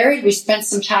got married. We spent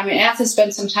some time in Athens,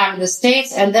 spent some time in the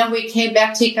States, and then we came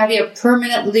back to Ikaria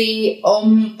permanently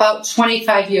about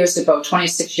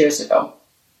 26 years ago.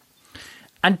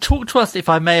 And talk to us, if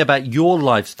I may, about your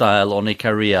lifestyle on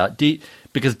Ikaria.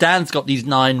 Because Dan's got these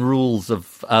 9 rules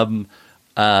of long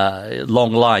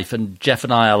life, and Jeff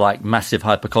and I are like massive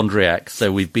hypochondriacs.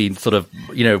 So we've been sort of,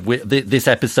 this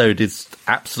episode is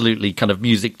absolutely kind of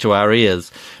music to our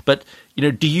ears. But are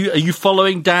you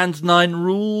following Dan's 9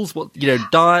 rules? What,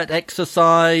 diet,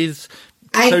 exercise,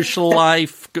 social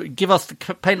life?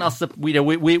 Paint us.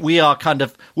 We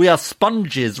are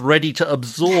sponges ready to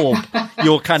absorb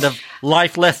your kind of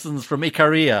life lessons from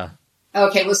Ikaria.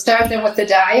 Okay, we'll start then with the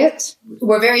diet.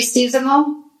 We're very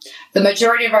seasonal. The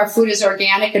majority of our food is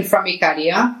organic and from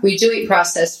Ikaria. We do eat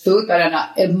processed food, but on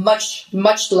a much,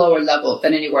 much lower level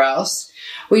than anywhere else.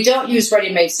 We don't use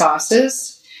ready-made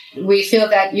sauces. We feel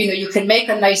that, you can make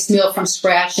a nice meal from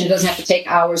scratch and it doesn't have to take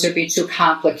hours or be too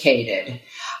complicated.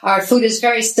 Our food is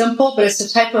very simple, but it's the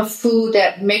type of food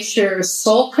that makes your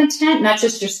soul content, not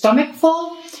just your stomach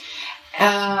full.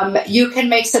 You can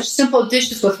make such simple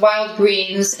dishes with wild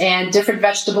greens and different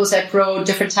vegetables that grow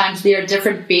different times of the year,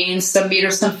 different beans, some meat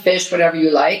or some fish, whatever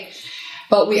you like.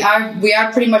 But we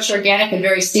are pretty much organic and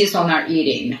very seasonal in our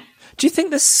eating. Do you think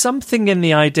there's something in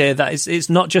the idea that it's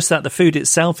not just that the food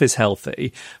itself is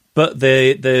healthy, but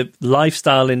the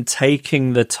lifestyle in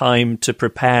taking the time to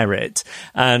prepare it,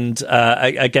 and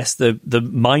I guess the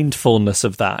mindfulness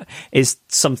of that is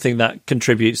something that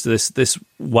contributes to this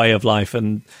way of life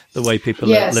and the way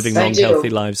people are living long, healthy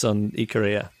lives on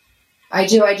Ikaria? I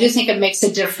do think it makes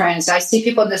a difference. I see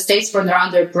people in the States when they're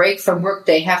on their break from work,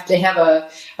 they have to have a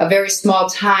very small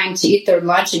time to eat their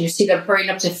lunch, and you see them hurrying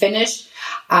up to finish.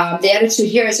 The attitude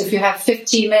here is if you have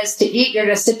 15 minutes to eat, you're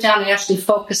going to sit down and actually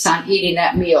focus on eating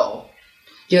that meal.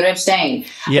 Do you know what I'm saying?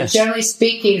 Yes. Generally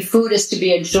speaking, food is to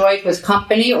be enjoyed with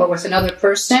company or with another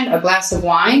person, a glass of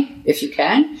wine, if you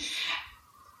can.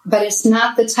 But it's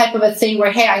not the type of a thing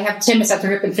where, hey, I have 10 minutes, I have to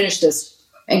hurry up and finish this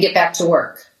and get back to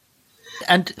work.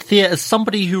 And Thea, as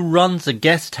somebody who runs a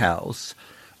guest house,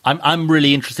 I'm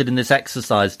really interested in this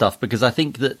exercise stuff because I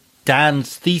think that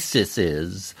Dan's thesis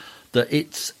is that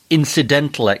it's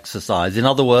incidental exercise. In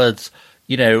other words,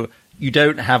 you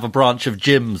don't have a branch of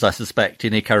gyms, I suspect,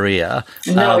 in Ikaria.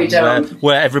 No, we don't.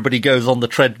 Where everybody goes on the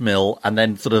treadmill and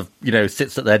then sort of,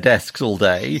 sits at their desks all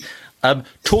day.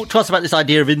 Talk to us about this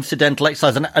idea of incidental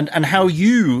exercise and how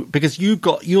because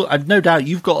I've no doubt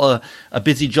you've got a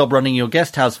busy job running your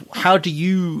guest house. How do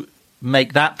you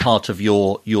make that part of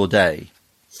your day?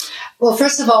 Well,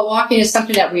 first of all, walking is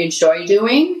something that we enjoy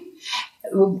doing.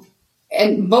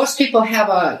 And most people have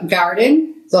a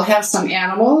garden. They'll have some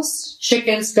animals,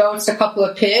 chickens, goats, a couple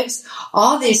of pigs.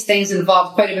 All these things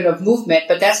involve quite a bit of movement,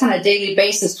 but that's on a daily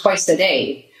basis, twice a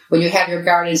day, when you have your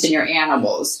gardens and your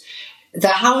animals. The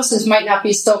houses might not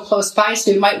be so close by,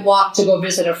 so you might walk to go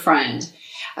visit a friend.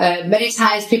 Many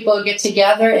times people get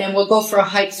together and we'll go for a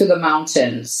hike through the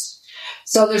mountains.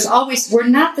 So we're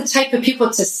not the type of people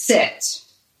to sit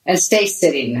and stay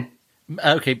sitting.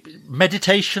 Okay,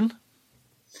 meditation?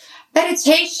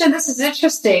 Meditation, this is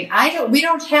interesting. We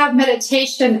don't have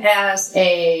meditation as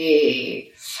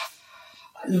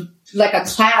like a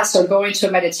class or going to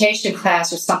a meditation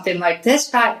class or something like this,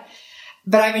 but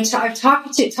I'm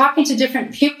talking to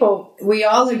different people. We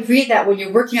all agree that when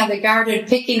you're working on the garden,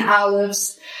 picking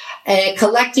olives,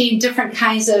 collecting different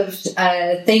kinds of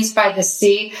things by the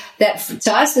sea, that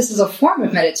to us, this is a form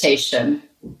of meditation.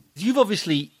 You've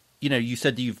obviously, you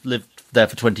said you've lived there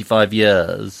for 25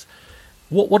 years.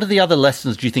 What are the other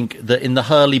lessons, do you think, that in the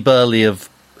hurly-burly of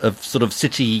sort of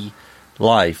city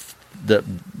life that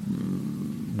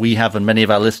we have and many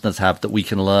of our listeners have that we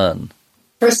can learn?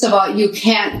 First of all, you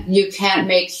can't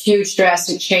make huge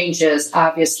drastic changes,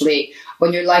 obviously,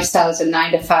 when your lifestyle is a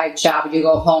 9-to-5 job and you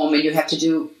go home and you have to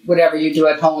do whatever you do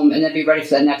at home and then be ready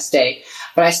for the next day.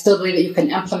 But I still believe that you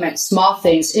can implement small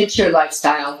things into your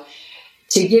lifestyle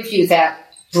to give you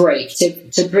that break,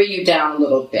 to bring you down a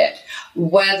little bit.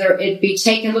 Whether it be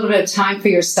taking a little bit of time for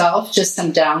yourself, just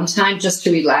some downtime, just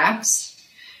to relax,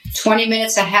 20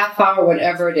 minutes, a half hour,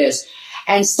 whatever it is.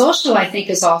 And social, I think,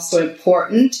 is also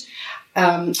important.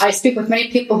 I speak with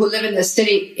many people who live in the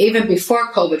city even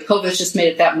before COVID. COVID has just made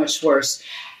it that much worse,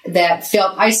 that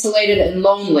felt isolated and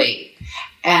lonely.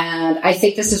 And I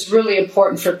think this is really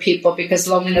important for people because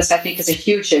loneliness, I think, is a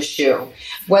huge issue.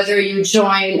 Whether you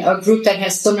join a group that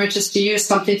has similar interests to you,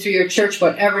 something through your church,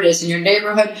 whatever it is in your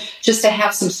neighborhood, just to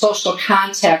have some social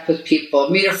contact with people,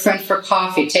 meet a friend for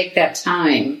coffee, take that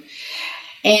time.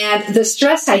 And the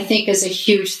stress, I think, is a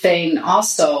huge thing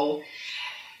also.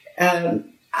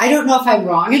 I don't know if I'm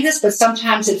wrong in this, but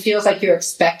sometimes it feels like you're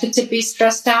expected to be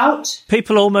stressed out.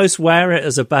 People almost wear it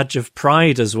as a badge of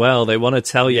pride as well. They want to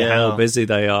tell you how busy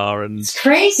they are. And it's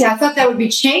crazy. I thought that would be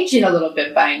changing a little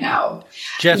bit by now.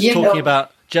 Jeff's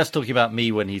talking about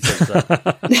me when he says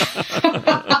that.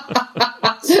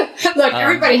 Look,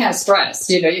 everybody has stress.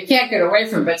 You can't get away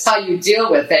from it, but it's how you deal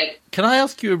with it. Can I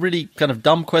ask you a really kind of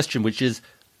dumb question, which is,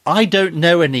 I don't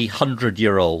know any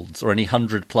 100-year-olds or any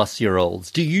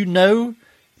 100-plus-year-olds. Do you know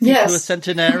people who are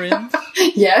centenarians?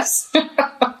 Yes.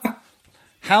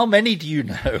 How many do you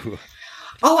know?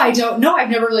 Oh, I don't know. I've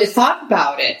never really thought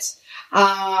about it.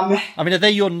 I mean, are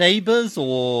they your neighbors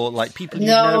or like people you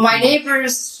know? No, my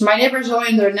neighbors are only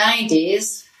in their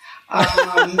 90s.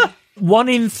 1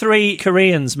 in 3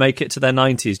 Koreans make it to their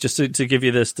 90s, just to give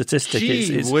you the statistic.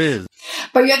 Gee whiz.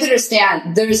 But you have to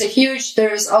understand,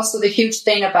 there's also the huge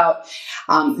thing about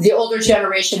the older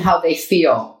generation, how they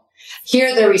feel.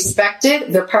 Here, they're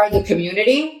respected. They're part of the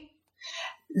community.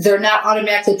 They're not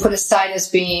automatically put aside as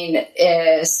being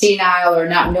senile or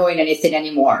not knowing anything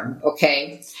anymore.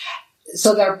 Okay.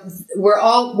 So we're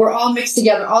all mixed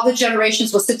together. All the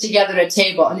generations will sit together at a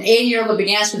table. An 80-year-old will be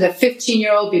dancing with a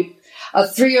 15-year-old, a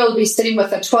 3-year-old will be sitting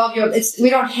with a 12-year-old. We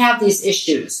don't have these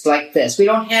issues like this. We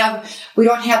don't have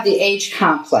the age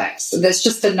complex. That's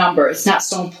just a number. It's not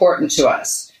so important to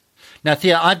us. Now,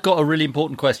 Thea, I've got a really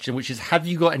important question, which is: have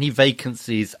you got any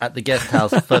vacancies at the guest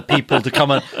house for people to come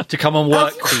and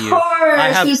work for you? Of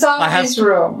course, there's always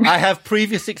room. I have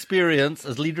previous experience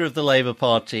as leader of the Labour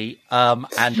Party, and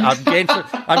I'm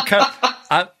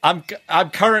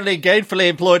currently gainfully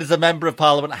employed as a member of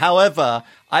Parliament. However,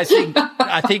 I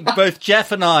think both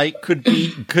Jeff and I could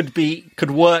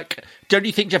work. Don't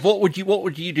you think, Jeff? What would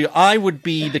you do? I would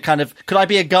be the kind of. Could I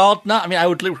be a gardener? I mean, I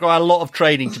would require a lot of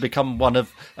training to become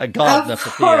a gardener.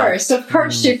 Of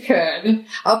course you could.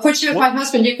 I'll put you with my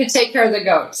husband. You can take care of the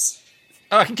goats.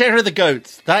 Oh, I can take care of the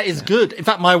goats. That is good. In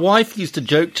fact, my wife used to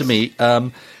joke to me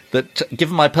that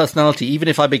given my personality, even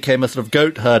if I became a sort of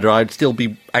goat herder, I'd still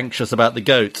be anxious about the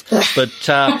goats.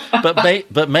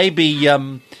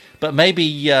 But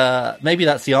maybe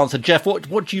that's the answer. Jeff,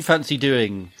 what do you fancy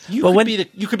doing?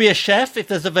 You could be a chef if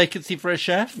there's a vacancy for a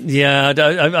chef. Yeah,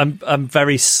 I'm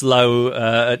very slow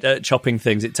at chopping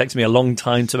things. It takes me a long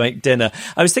time to make dinner.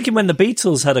 I was thinking when the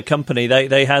Beatles had a company,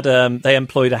 they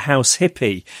employed a house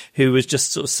hippie who was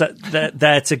just sort of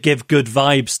there to give good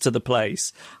vibes to the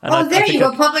place. And there you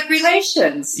go, public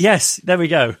relations. Yes, there we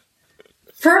go.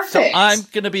 Perfect. So I'm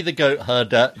going to be the goat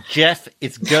herder. Jeff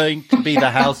is going to be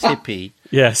the house hippie.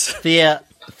 Yes. Thea,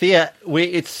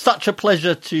 it's such a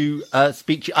pleasure to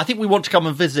speak to you. I think we want to come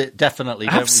and visit, definitely.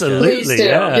 Absolutely. Please do.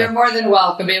 Yeah. You're more than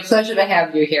welcome. It'll be a pleasure to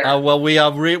have you here. Well,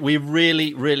 we're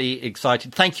really, really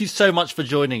excited. Thank you so much for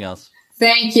joining us.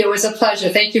 Thank you. It was a pleasure.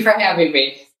 Thank you for having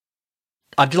me.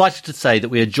 I'm delighted to say that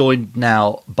we are joined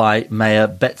now by Mayor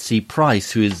Betsy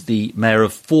Price, who is the mayor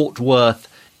of Fort Worth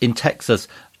in Texas.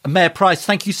 Mayor Price,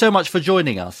 thank you so much for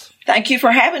joining us. Thank you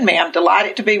for having me. I'm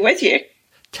delighted to be with you.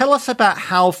 Tell us about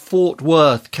how Fort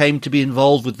Worth came to be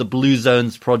involved with the Blue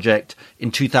Zones project in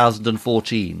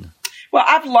 2014. Well,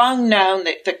 I've long known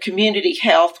that the community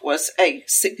health was a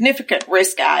significant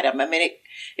risk item. I mean,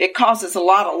 it causes a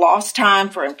lot of lost time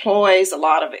for employees, a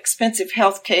lot of expensive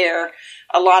health care,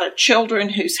 a lot of children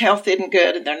whose health isn't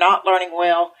good and they're not learning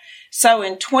well. So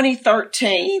in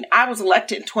 2013, I was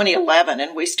elected in 2011,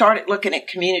 and we started looking at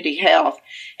community health.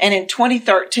 And in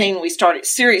 2013, we started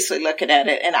seriously looking at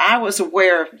it. And I was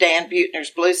aware of Dan Buettner's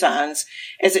Blue Zones.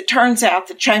 As it turns out,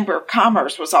 the Chamber of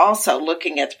Commerce was also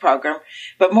looking at the program.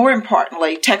 But more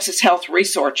importantly, Texas Health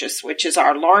Resources, which is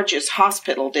our largest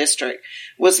hospital district,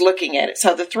 was looking at it.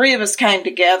 So the three of us came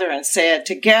together and said,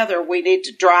 together, we need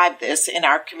to drive this in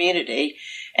our community.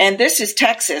 And this is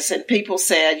Texas, and people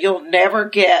said, you'll never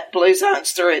get Blue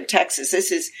Zones through in Texas.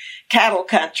 This is cattle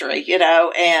country,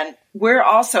 and we're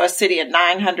also a city of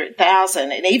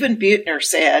 900,000. And even Buettner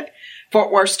said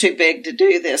Fort Worth's too big to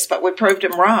do this, but we proved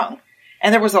him wrong.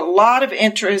 And there was a lot of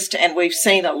interest, and we've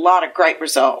seen a lot of great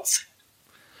results.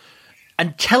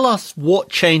 And tell us what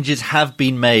changes have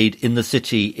been made in the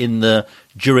city in the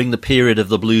during the period of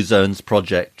the Blue Zones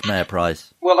project, Mayor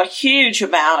Price? Well, a huge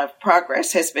amount of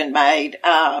progress has been made.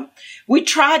 We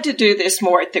tried to do this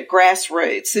more at the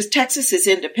grassroots. Since Texas is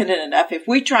independent enough, if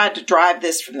we tried to drive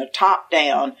this from the top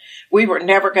down, we were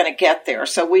never going to get there.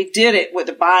 So we did it with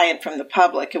a buy-in from the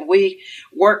public, and we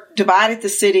divided the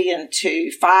city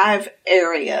into 5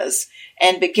 areas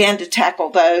and began to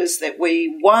tackle those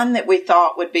one that we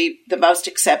thought would be the most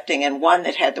accepting and one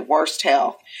that had the worst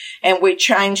health. And we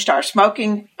changed our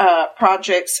smoking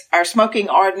projects, our smoking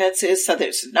ordinances, so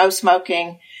there's no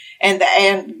smoking.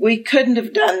 And we couldn't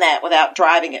have done that without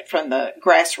driving it from the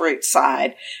grassroots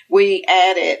side. We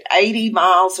added 80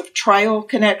 miles of trail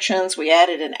connections. We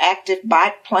added an active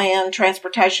bike plan,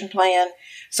 transportation plan,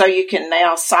 so you can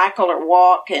now cycle or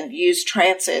walk and use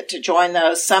transit to join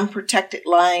those, some protected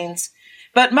lanes.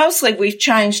 But mostly we've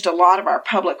changed a lot of our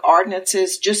public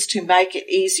ordinances just to make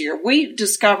it easier. We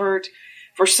discovered,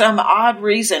 for some odd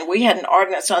reason, we had an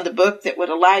ordinance on the book that would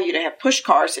allow you to have push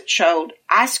cars that showed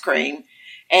ice cream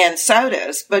and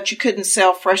sodas, but you couldn't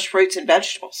sell fresh fruits and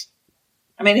vegetables.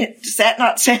 I mean, does that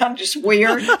not sound just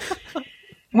weird?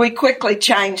 We quickly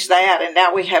changed that, and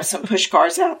now we have some push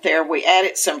cars out there. We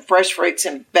added some fresh fruits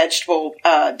and vegetable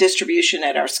distribution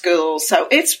at our schools. So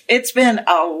it's been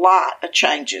a lot of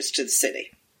changes to the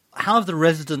city. How have the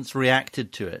residents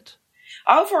reacted to it?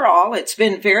 Overall, it's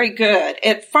been very good.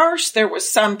 At first, there was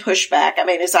some pushback. I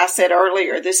mean, as I said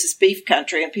earlier, this is beef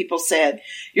country, and people said,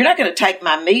 "You're not going to take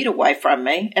my meat away from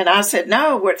me." And I said,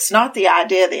 "No, it's not the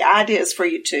idea. The idea is for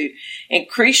you to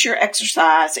increase your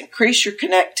exercise, increase your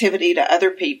connectivity to other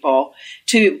people,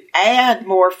 to add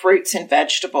more fruits and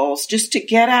vegetables, just to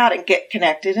get out and get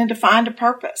connected and to find a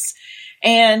purpose."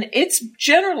 And it's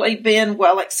generally been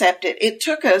well accepted. It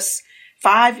took us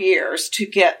 5 years to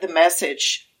get the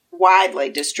message widely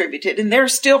distributed. And there are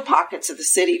still pockets of the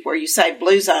city where you say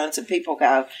blue zones and people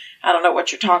go, "I don't know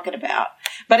what you're talking about."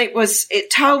 But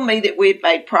it told me that we'd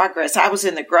made progress. I was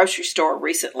in the grocery store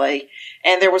recently,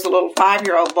 and there was a little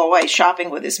 5-year-old boy shopping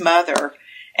with his mother,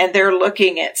 and they're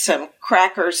looking at some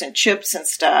crackers and chips and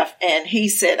stuff. And he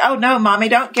said, "Oh no, Mommy,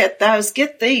 don't get those.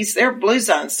 Get these. They're Blue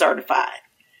Zone certified."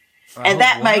 And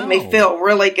that made me feel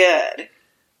really good.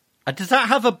 Does that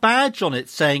have a badge on it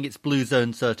saying it's Blue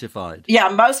Zone certified? Yeah,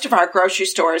 most of our grocery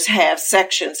stores have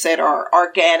sections that are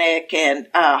organic and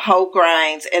whole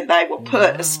grains, and they will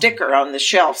put a sticker on the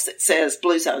shelves that says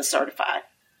Blue Zone certified.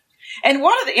 And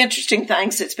one of the interesting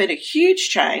things that's been a huge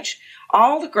change,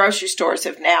 all the grocery stores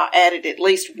have now added at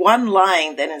least one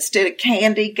lane that instead of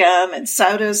candy, gum, and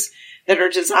sodas that are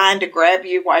designed to grab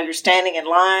you while you're standing in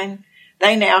line,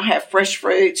 they now have fresh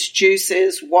fruits,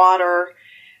 juices, water,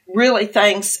 really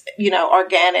things,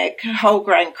 organic, whole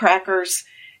grain crackers.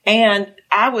 And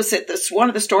I was at one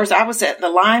of the stores I was at, the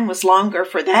line was longer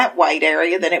for that weight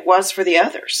area than it was for the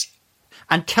others.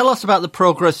 And tell us about the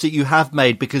progress that you have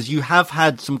made, because you have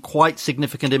had some quite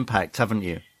significant impacts, haven't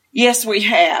you? Yes, we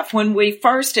have. When we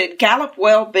first did, Gallup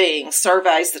Wellbeing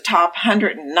surveys the top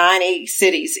 190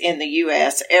 cities in the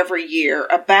U.S. every year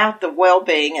about the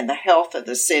well-being and the health of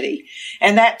the city.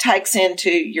 And that takes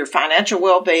into your financial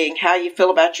well-being, how you feel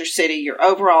about your city, your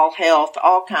overall health,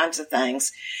 all kinds of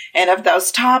things. And of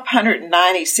those top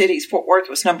 190 cities, Fort Worth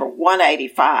was number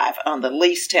 185 on the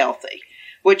least healthy,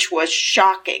 which was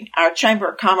shocking. Our Chamber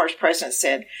of Commerce president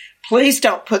said, "Please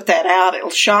don't put that out.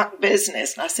 It'll shock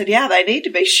business." And I said, yeah, they need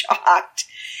to be shocked.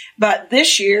 But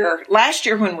last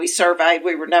year when we surveyed,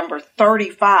 we were number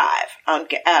 35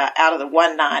 out of the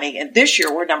 190. And this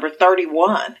year we're number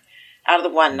 31 out of the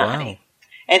 190. Wow.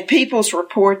 And people's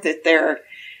report that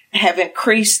they have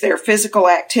increased their physical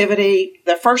activity.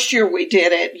 The first year we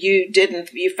did it,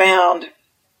 you found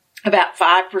about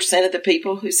 5% of the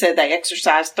people who said they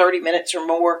exercised 30 minutes or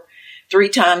more 3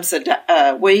 times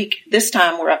a week. This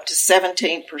time we're up to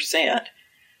 17%.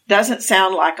 Doesn't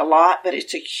sound like a lot, but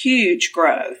it's a huge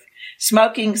growth.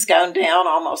 Smoking's gone down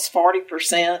almost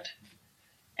 40%.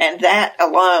 And that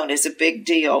alone is a big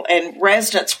deal. And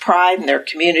residents' pride in their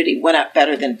community went up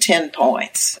better than 10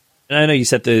 points. I know you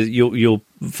said that you'll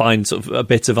find sort of a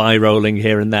bit of eye rolling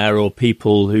here and there, or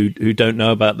people who don't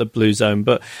know about the Blue Zone,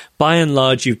 but by and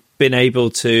large, you've been able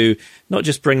to not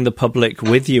just bring the public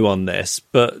with you on this,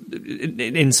 but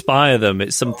inspire them.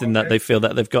 It's something that they feel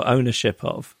that they've got ownership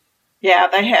of. Yeah,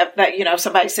 they have that.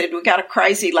 Somebody said, "We got a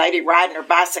crazy lady riding her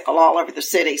bicycle all over the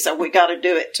city, so we got to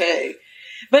do it too."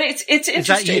 But it's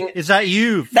interesting. Is that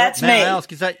you? That's me.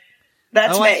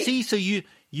 That's me. I see. So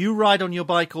you ride on your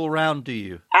bike all around, do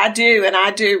you? I do, and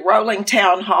I do rolling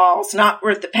town halls, not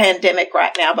with the pandemic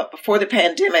right now, but before the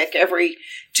pandemic, every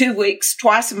 2 weeks,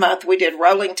 twice a month, we did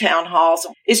rolling town halls.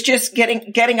 It's just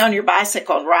getting on your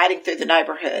bicycle and riding through the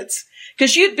neighborhoods.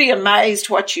 Because you'd be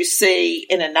amazed what you see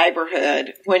in a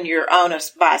neighborhood when you're on a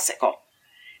bicycle.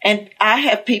 And I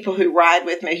have people who ride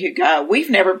with me who go, we've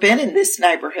never been in this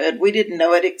neighborhood. We didn't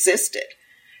know it existed.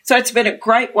 So it's been a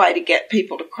great way to get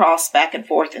people to cross back and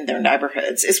forth in their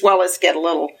neighborhoods, as well as get a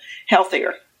little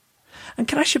healthier. And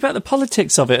can I ask you about the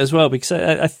politics of it as well? Because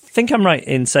I think I'm right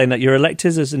in saying that you're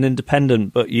elected as an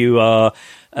independent, but you are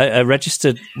a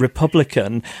registered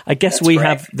Republican. I guess That's we right.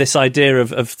 have this idea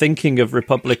of thinking of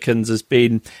Republicans as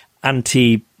being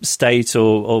anti-state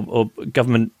or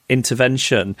government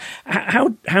intervention.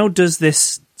 How does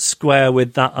this square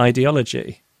with that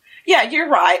ideology? Yeah, you're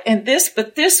right. And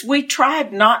we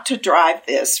tried not to drive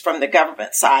this from the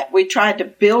government side. We tried to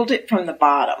build it from the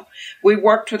bottom. We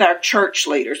worked with our church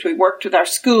leaders. We worked with our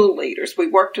school leaders. We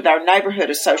worked with our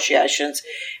neighborhood associations.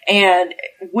 And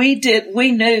we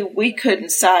knew we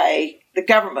couldn't say the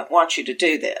government wants you to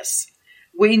do this.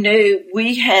 We knew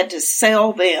we had to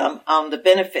sell them on the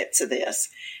benefits of this.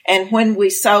 And when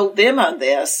we sold them on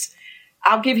this,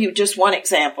 I'll give you just one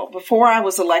example. Before I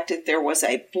was elected, there was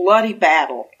a bloody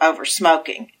battle over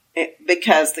smoking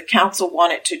because the council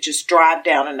wanted to just drive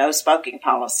down a no smoking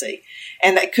policy,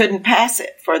 and they couldn't pass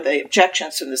it for the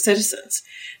objections from the citizens.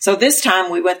 So this time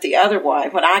we went the other way.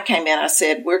 When I came in, I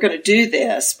said, we're going to do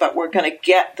this, but we're going to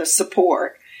get the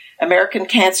support. American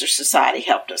Cancer Society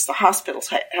helped us. The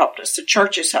hospitals helped us. The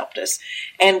churches helped us.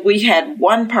 And we had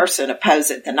one person oppose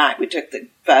it the night we took the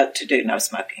vote to do no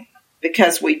smoking,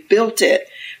 because we built it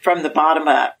from the bottom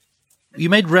up. You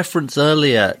made reference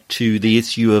earlier to the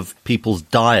issue of people's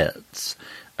diets.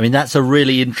 I mean, that's a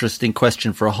really interesting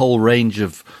question for a whole range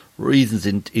of reasons,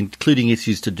 including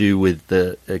issues to do with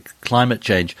the climate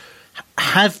change.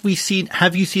 Have you seen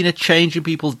a change in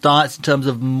people's diets in terms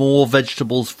of more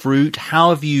vegetables, fruit? How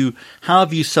have you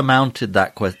surmounted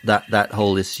that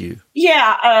whole issue?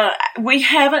 Yeah, we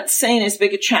haven't seen as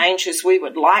big a change as we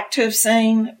would like to have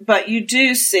seen, but you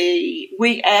do see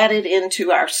we added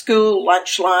into our school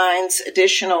lunch lines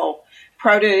additional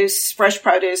produce, fresh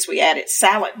produce. We added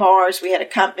salad bars. We had a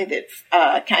company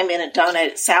that came in and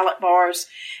donated salad bars,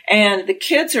 and the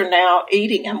kids are now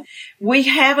eating them. We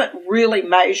haven't really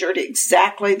measured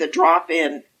exactly the drop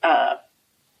in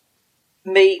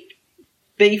meat,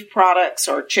 beef products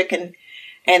or chicken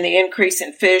and the increase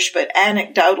in fish, but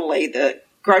anecdotally, the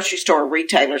grocery store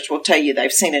retailers will tell you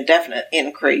they've seen a definite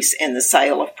increase in the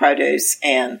sale of produce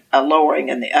and a lowering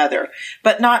in the other,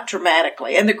 but not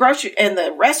dramatically. And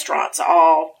the restaurants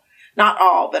not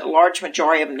all, but a large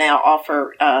majority of them now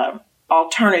offer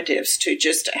alternatives to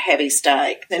just a heavy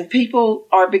steak. And people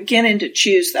are beginning to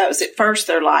choose those. At first,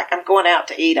 they're like, I'm going out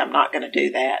to eat. I'm not going to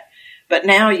do that. But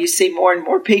now you see more and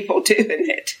more people doing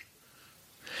it.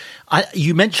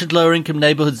 You mentioned lower income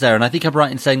neighborhoods there, and I think I'm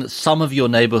right in saying that some of your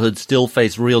neighborhoods still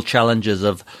face real challenges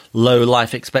of low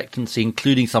life expectancy,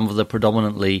 including some of the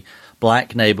predominantly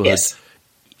black neighborhoods. Yes.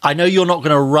 I know you're not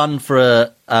going to run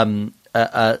for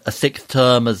a sixth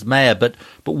term as mayor, but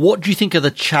what do you think are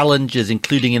the challenges,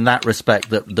 including in that respect,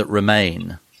 that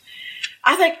remain?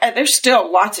 I think there's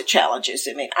still lots of challenges.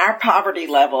 I mean, our poverty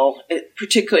level,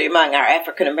 particularly among our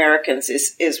African Americans,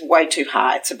 is way too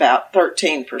high. It's about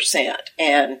 13%.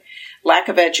 And lack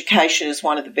of education is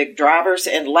one of the big drivers,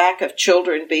 and lack of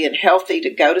children being healthy to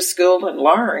go to school and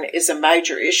learn is a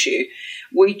major issue.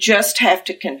 We just have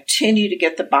to continue to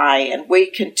get the buy-in. We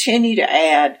continue to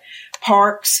add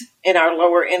parks in our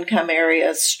lower income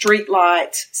areas, street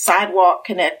lights, sidewalk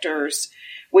connectors.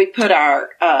 We put our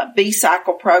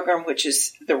B-Cycle program, which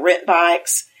is the rent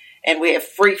bikes, and we have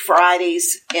free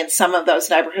Fridays in some of those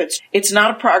neighborhoods. It's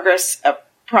not a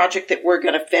project that we're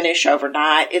going to finish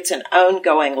overnight. It's an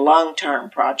ongoing long-term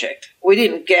project. We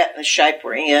didn't get in the shape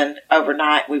we're in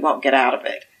overnight. We won't get out of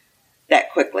it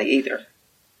that quickly either.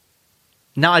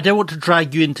 Now, I don't want to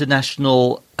drag you into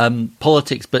national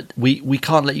politics, but we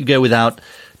can't let you go without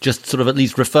just sort of at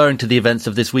least referring to the events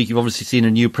of this week. You've obviously seen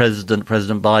a new president,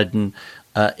 President Biden,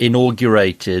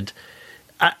 inaugurated.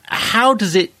 How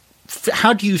does it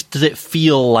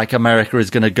feel like America is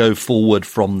going to go forward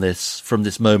from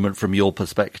this moment from your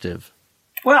perspective?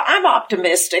 Well, I'm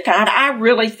optimistic. I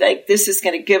really think this is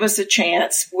going to give us a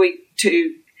chance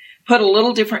to put a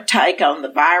little different take on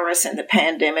the virus and the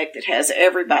pandemic that has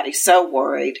everybody so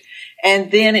worried.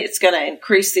 And then it's going to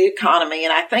increase the economy.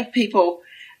 And I think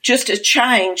just a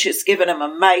change has given them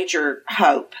a major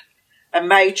hope,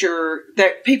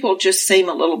 that people just seem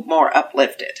a little more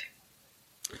uplifted.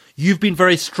 You've been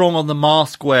very strong on the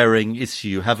mask wearing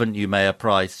issue, haven't you, Mayor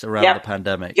Price, around the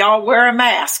pandemic? Y'all wear a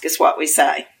mask is what we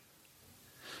say.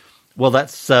 Well,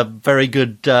 that's very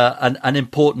good and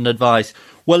important advice.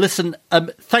 Well, Well, listen,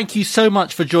 thank you so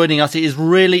much for joining us. It is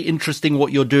really interesting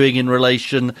what you're doing in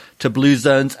relation to Blue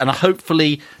Zones, and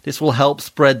hopefully this will help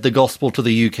spread the gospel to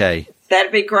the UK.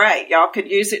 That'd be great. Y'all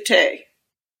could use it too.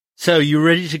 So, you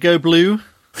ready to go blue?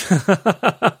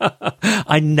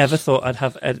 I never thought I'd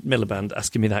have Ed Miliband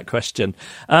asking me that question.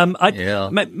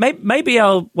 Maybe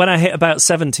I'll, when I hit about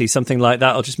 70, something like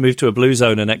that, I'll just move to a blue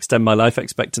zone and extend my life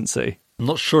expectancy. I'm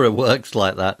not sure it works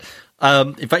like that.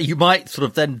 In fact, you might sort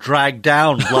of then drag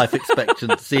down life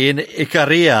expectancy in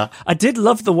Ikaria. I did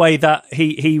love the way that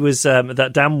he was, that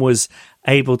Dan was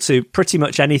able to, pretty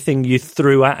much anything you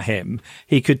threw at him,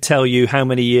 he could tell you how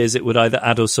many years it would either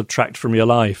add or subtract from your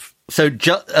life. So,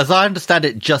 as I understand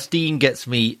it, Justine gets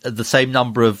me the same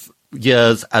number of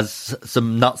years as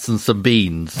some nuts and some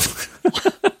beans.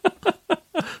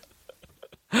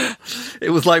 It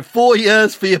was like 4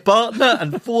 years for your partner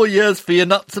and 4 years for your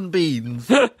nuts and beans.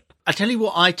 I tell you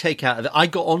what I take out of it. I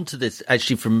got onto this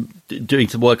actually from doing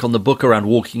some work on the book around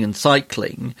walking and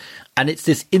cycling. And it's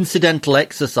this incidental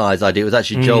exercise idea. It was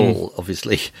actually Joel,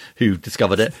 obviously, who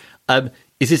discovered it.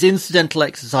 It's this incidental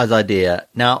exercise idea.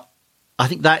 Now, I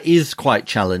think that is quite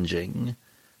challenging.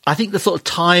 I think the sort of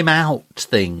time out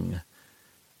thing,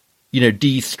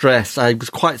 de-stress, I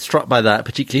was quite struck by that,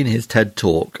 particularly in his TED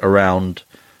talk around,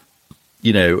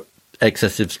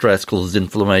 excessive stress causes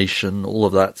inflammation, all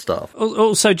of that stuff.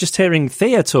 Also, just hearing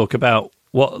Thea talk about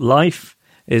what life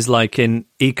is like in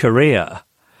Ikaria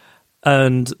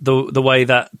and the way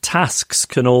that tasks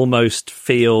can almost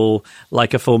feel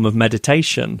like a form of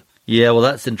meditation. Yeah, well,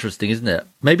 that's interesting, isn't it?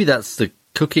 Maybe that's the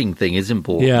cooking thing is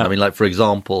important. Yeah. I mean, like, for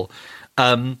example,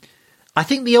 I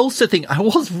think the also thing, I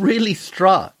was really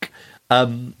struck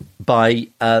by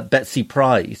Betsy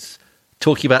Price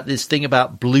talking about this thing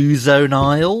about blue zone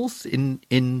aisles in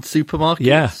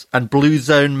supermarkets and blue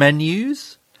zone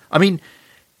menus. I mean,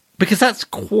 because that's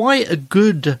quite a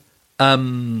good,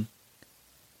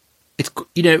 it's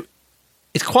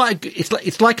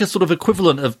like a sort of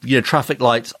equivalent of, traffic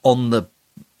lights on the,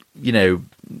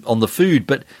 on the food,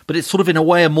 but it's sort of in a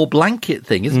way a more blanket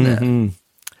thing, isn't it?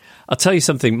 I'll tell you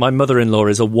something. My mother-in-law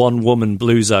is a one-woman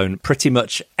blue zone. Pretty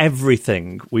much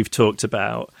everything we've talked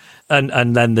about,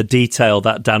 and then the detail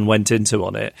that Dan went into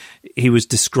on it, he was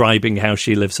describing how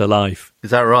she lives her life.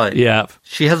 Is that right? Yeah.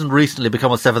 She hasn't recently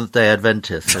become a Seventh-day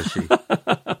Adventist, has she?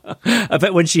 I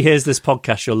bet when she hears this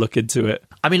podcast, she'll look into it.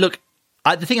 I mean, look,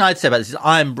 the thing I'd say about this is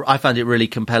I found it really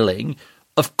compelling.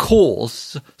 Of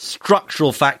course,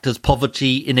 structural factors,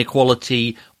 poverty,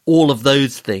 inequality, all of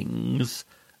those things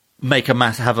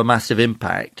have a massive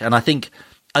impact. And I think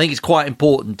it's quite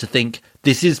important to think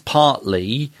this is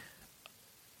partly,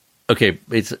 okay,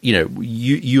 it's,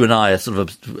 you and I are sort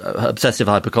of obsessive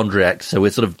hypochondriacs, so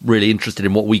we're sort of really interested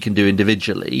in what we can do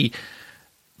individually.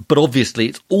 But obviously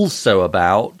it's also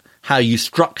about how you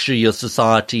structure your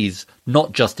societies,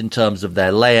 not just in terms of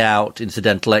their layout,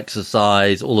 incidental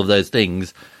exercise, all of those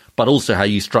things, but also how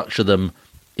you structure them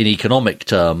in economic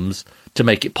terms to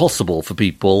make it possible for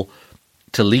people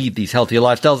to lead these healthier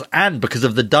lifestyles, and because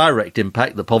of the direct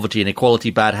impact that poverty, inequality,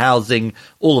 bad housing,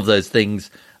 all of those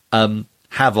things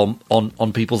have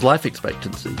on people's life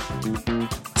expectancy.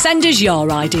 Send us your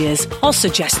ideas or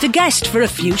suggest a guest for a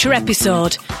future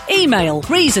episode. Email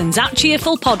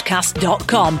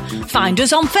reasons@cheerfulpodcast.com. Find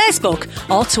us on Facebook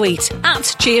or tweet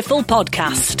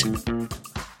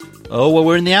 @cheerfulpodcast. Oh, well,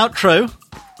 we're in the outro.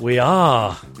 We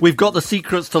are. We've got the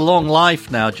secrets to long life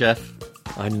now, Jeff.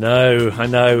 I know.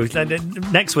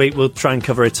 Next week, we'll try and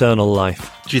cover eternal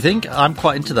life. Do you think? I'm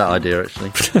quite into that idea,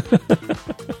 actually.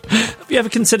 Have you ever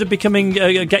considered getting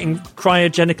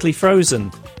cryogenically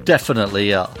frozen? Definitely,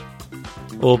 yeah.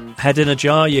 Or head in a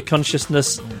jar, your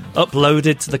consciousness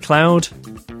uploaded to the cloud?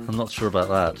 I'm not sure about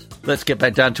that. Let's get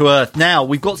back down to earth. Now,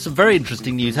 we've got some very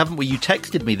interesting news, haven't we? You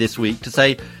texted me this week to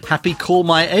say, Happy Call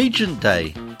My Agent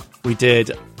Day. We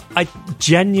did. I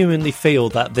genuinely feel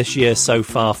that this year so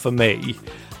far for me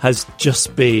has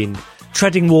just been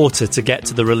treading water to get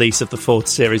to the release of the 4th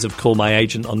series of Call My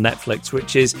Agent on Netflix,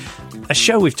 which is a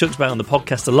show we've talked about on the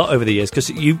podcast a lot over the years because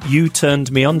you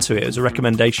turned me on to it. It was a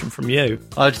recommendation from you.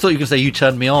 I thought you were going to say you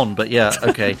turned me on, but yeah,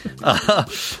 okay.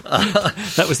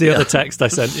 That was the other text I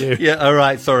sent you. Yeah, all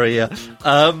right, sorry, yeah.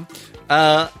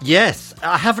 Yes,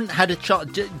 I haven't had a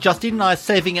chance. Justine and I are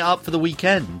saving it up for the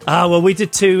weekend. Well, we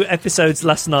did 2 episodes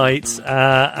last night,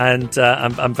 and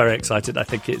I'm very excited. I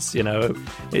think it's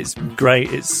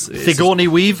great. It's Sigourney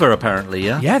Weaver, apparently,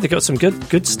 yeah? Yeah, they got some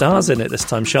good stars in it this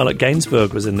time. Charlotte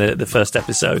Gainsbourg was in the first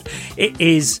episode. It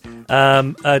is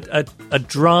a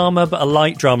drama, but a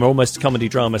light drama, almost a comedy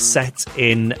drama, set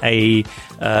in a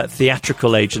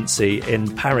theatrical agency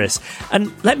in Paris.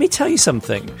 And let me tell you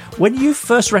something. When you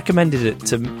first recommended it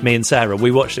to me and Sarah,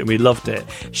 we watched it and we loved it.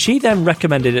 She then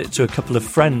recommended it to a couple of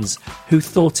friends who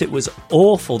thought it was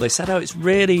awful. They said,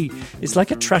 it's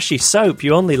like a trashy soap.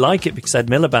 You only like it because Ed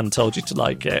Miliband told you to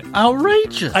like it.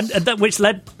 Outrageous. And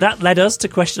that led us to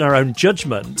question our own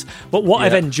judgment. But what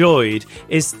I've enjoyed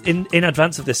is in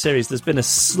advance of this series, there's been a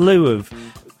slew of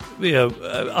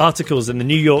articles in the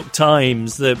New York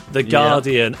Times, the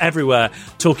Guardian, everywhere,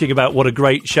 talking about what a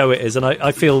great show it is, and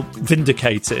I feel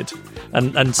vindicated,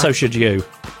 and so should you.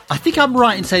 I think I'm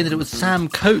right in saying that it was Sam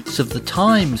Coates of the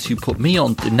Times who put me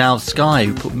on, Now Sky,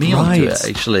 who put me onto it,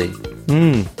 actually.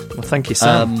 Well, thank you,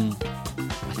 Sam.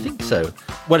 I think so.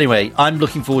 Well, anyway, I'm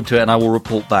looking forward to it, and I will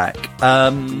report back.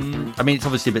 It's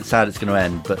obviously a bit sad it's going to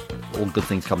end, but all good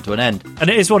things come to an end. And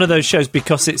it is one of those shows,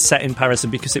 because it's set in Paris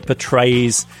and because it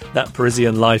portrays that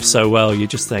Parisian life so well, you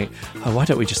just think, why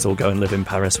don't we just all go and live in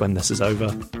Paris when this is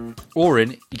over? Or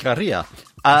in Icaria.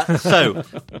 So,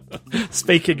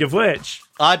 speaking of which,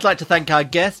 I'd like to thank our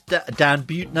guests, Dan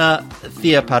Buettner,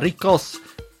 Thea Parikos,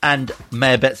 and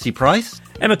Mayor Betsy Price.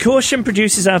 Emma Caution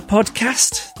produces our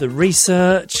podcast, the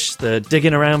research, the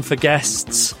digging around for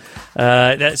guests.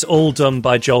 That's all done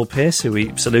by Joel Pearce, who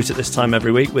we salute at this time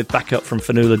every week, with backup from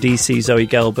Fanula DC, Zoe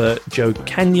Gelbert, Joe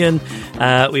Canyon.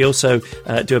 We also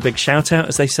do a big shout-out,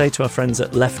 as they say, to our friends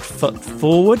at Left Foot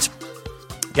Forward.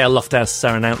 Gail Lofthouse is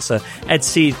our announcer. Ed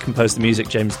Seed composed the music.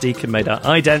 James Deacon made our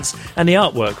idents. And the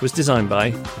artwork was designed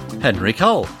by Henry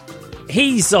Cole.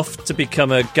 He's off to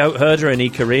become a goat herder in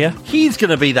Icaria. He's going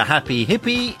to be the happy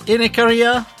hippie in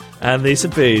Icaria. And these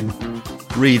have been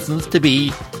Reasons to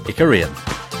be Icarian.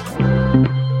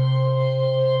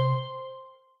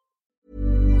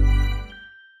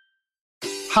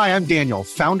 Hi, I'm Daniel,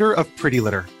 founder of Pretty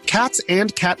Litter. Cats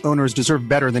and cat owners deserve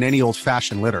better than any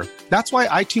old-fashioned litter. That's why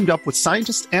I teamed up with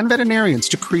scientists and veterinarians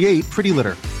to create Pretty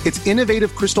Litter. Its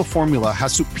innovative crystal formula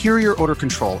has superior odor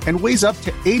control and weighs up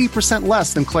to 80%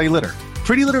 less than clay litter.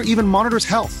 Pretty Litter even monitors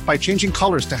health by changing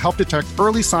colors to help detect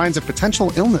early signs of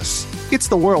potential illness. It's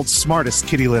the world's smartest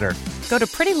kitty litter. Go to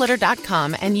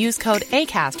prettylitter.com and use code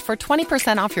ACAST for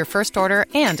 20% off your first order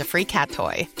and a free cat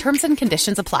toy. Terms and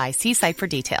conditions apply. See site for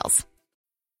details.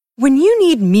 When you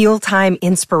need mealtime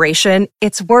inspiration,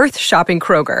 it's worth shopping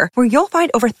Kroger, where you'll find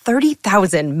over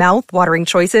 30,000 mouth-watering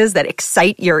choices that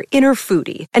excite your inner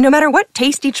foodie. And no matter what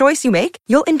tasty choice you make,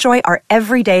 you'll enjoy our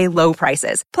everyday low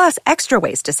prices, plus extra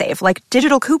ways to save, like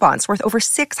digital coupons worth over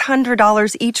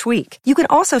 $600 each week. You can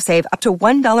also save up to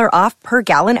 $1 off per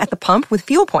gallon at the pump with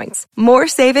fuel points. More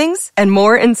savings and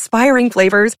more inspiring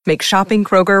flavors make shopping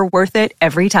Kroger worth it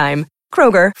every time.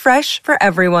 Kroger, fresh for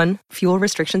everyone. Fuel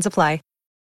restrictions apply.